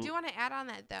 I do want to add on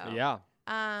that though. Yeah.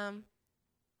 I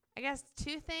guess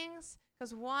two things.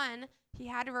 Because one, he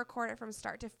had to record it from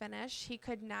start to finish. He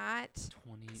could not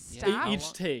stop.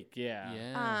 Each take,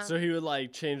 yeah. So he would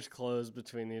like change clothes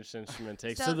between each instrument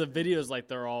take. So the videos, like,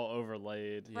 they're all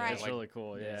overlaid. Yeah, Right. it's really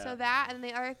cool. Yeah. So that, and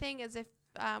the other thing is if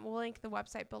we'll link the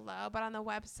website below, but on the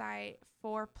website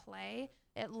for Play,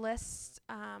 it lists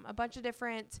a bunch of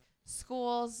different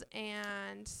schools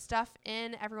and stuff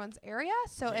in everyone's area.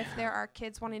 So if there are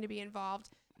kids wanting to be involved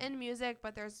in music,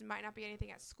 but might not be anything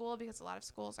at school because a lot of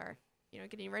schools are, you know,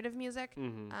 getting rid of music.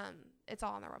 It's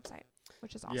all on their website,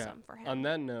 which is awesome for him. On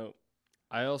that note,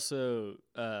 I also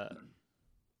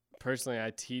personally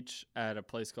I teach at a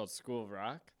place called School of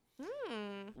Rock,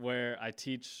 where I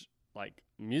teach like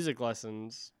music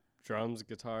lessons, drums,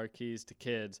 guitar, keys to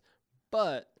kids.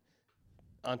 But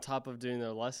on top of doing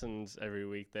their lessons every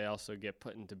week, they also get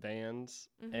put into bands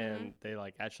and they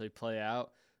like actually play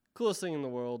out. Coolest thing in the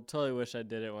world. Totally wish I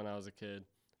did it when I was a kid.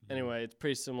 Anyway, it's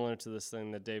pretty similar to this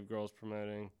thing that Dave Grohl's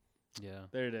promoting. Yeah.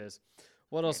 There it is.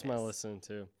 What There else it am I is. listening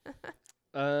to?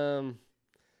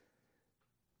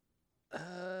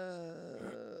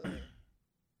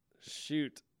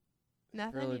 Shoot.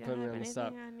 Nothing. Really You don't putting me have on the anything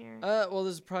spot. on your. Well,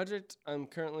 there's a project I'm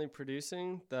currently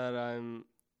producing that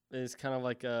is kind of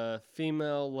like a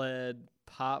female-led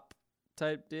pop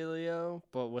type dealio,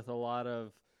 but with a lot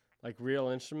of like real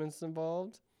instruments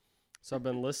involved. So I've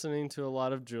been listening to a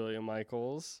lot of Julia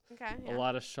Michaels, Okay. a Yeah.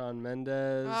 lot of Shawn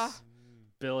Mendes, Ah.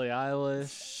 Billie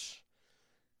Eilish,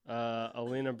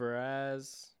 Alina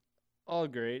Baraz, all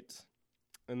great.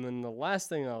 And then the last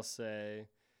thing I'll say,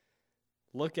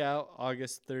 look out,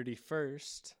 August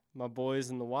 31st. My boys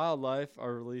in the Wildlife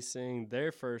are releasing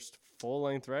their first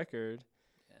full-length record.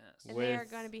 Yes. And they are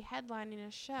with- going to be headlining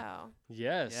a show.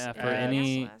 Yes. Yeah, for at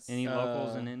any Minneapolis.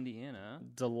 locals in Uh, Indiana.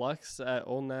 Deluxe at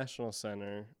Old National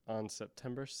Center on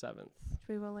September 7th.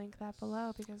 We will link that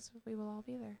below because we will all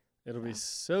be there. It'll be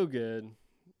So. so good.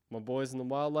 My boys in the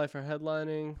Wildlife are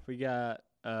headlining. We got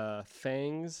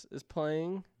Fangs is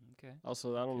playing. Okay.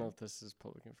 Also, I don't know Okay. if this is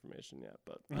public information yet,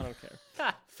 but I don't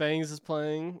care. Fangs is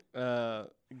playing. A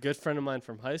good friend of mine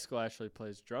from high school actually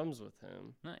plays drums with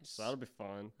him. Nice. So that'll be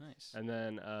fun. Nice. And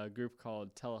then a group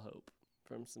called Telehope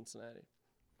from Cincinnati.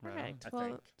 Right on. Perfect. I Well,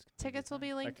 think. tickets will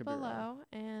be linked could be wrong. below.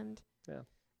 And Yeah.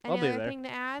 any I'll be other there. thing to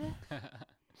add?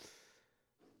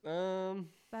 Is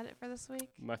that it for this week?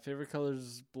 My favorite color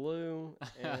is blue,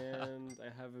 and I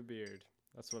have a beard.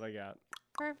 That's what I got.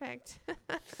 Perfect.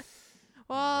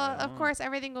 Well, Right of on. course,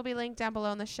 everything will be linked down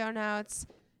below in the show notes.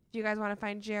 If you guys want to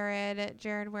find Jared,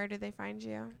 where do they find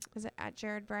you? Is it at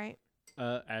Jared Bright?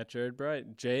 At Jared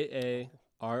Bright. JARROD.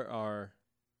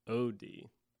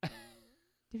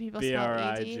 Do people spell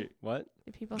BRIG. ED? What?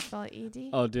 Do people spell it ED?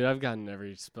 Oh, dude, I've gotten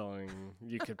every spelling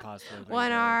you could possibly think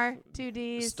One of. R, two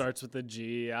Ds. Starts with a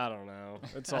G. I don't know.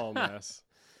 It's all a mess.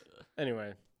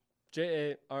 Anyway,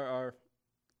 JARROD.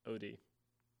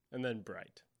 And then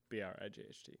Bright.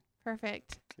 BRIGHT.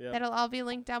 Perfect. Yep. That'll all be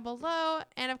linked down below.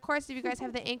 And of course, if you guys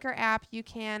have the Anchor app, you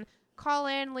can call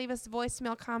in, leave us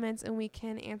voicemail comments, and we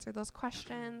can answer those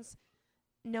questions.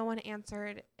 No one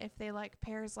answered if they like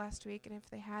pears last week and if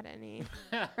they had any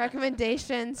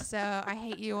recommendations. So I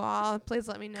hate you all. Please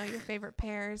let me know your favorite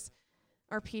pears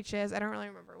or peaches. I don't really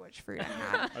remember which fruit I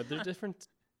had. Are there different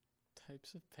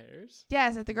types of pears?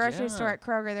 Yes, at the grocery store Yeah. at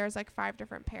Kroger, there's like 5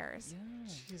 different pears.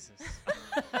 Yeah. Jesus.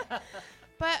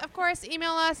 But of course,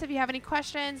 email us if you have any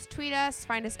questions. Tweet us.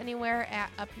 Find us anywhere at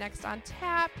Up Next on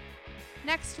Tap.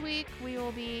 Next week, we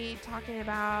will be talking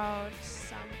about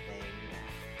something.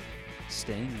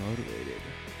 Staying motivated.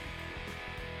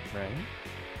 Right?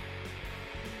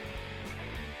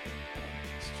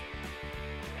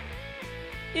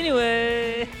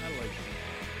 Anyway, I like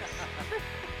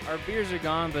that. our beers are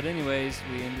gone, but anyways,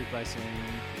 we ended by saying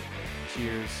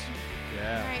cheers.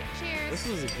 Yeah. All right, cheers. This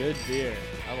was a good beer.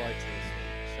 I liked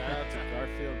this. Shout out to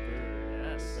Garfield Brewery.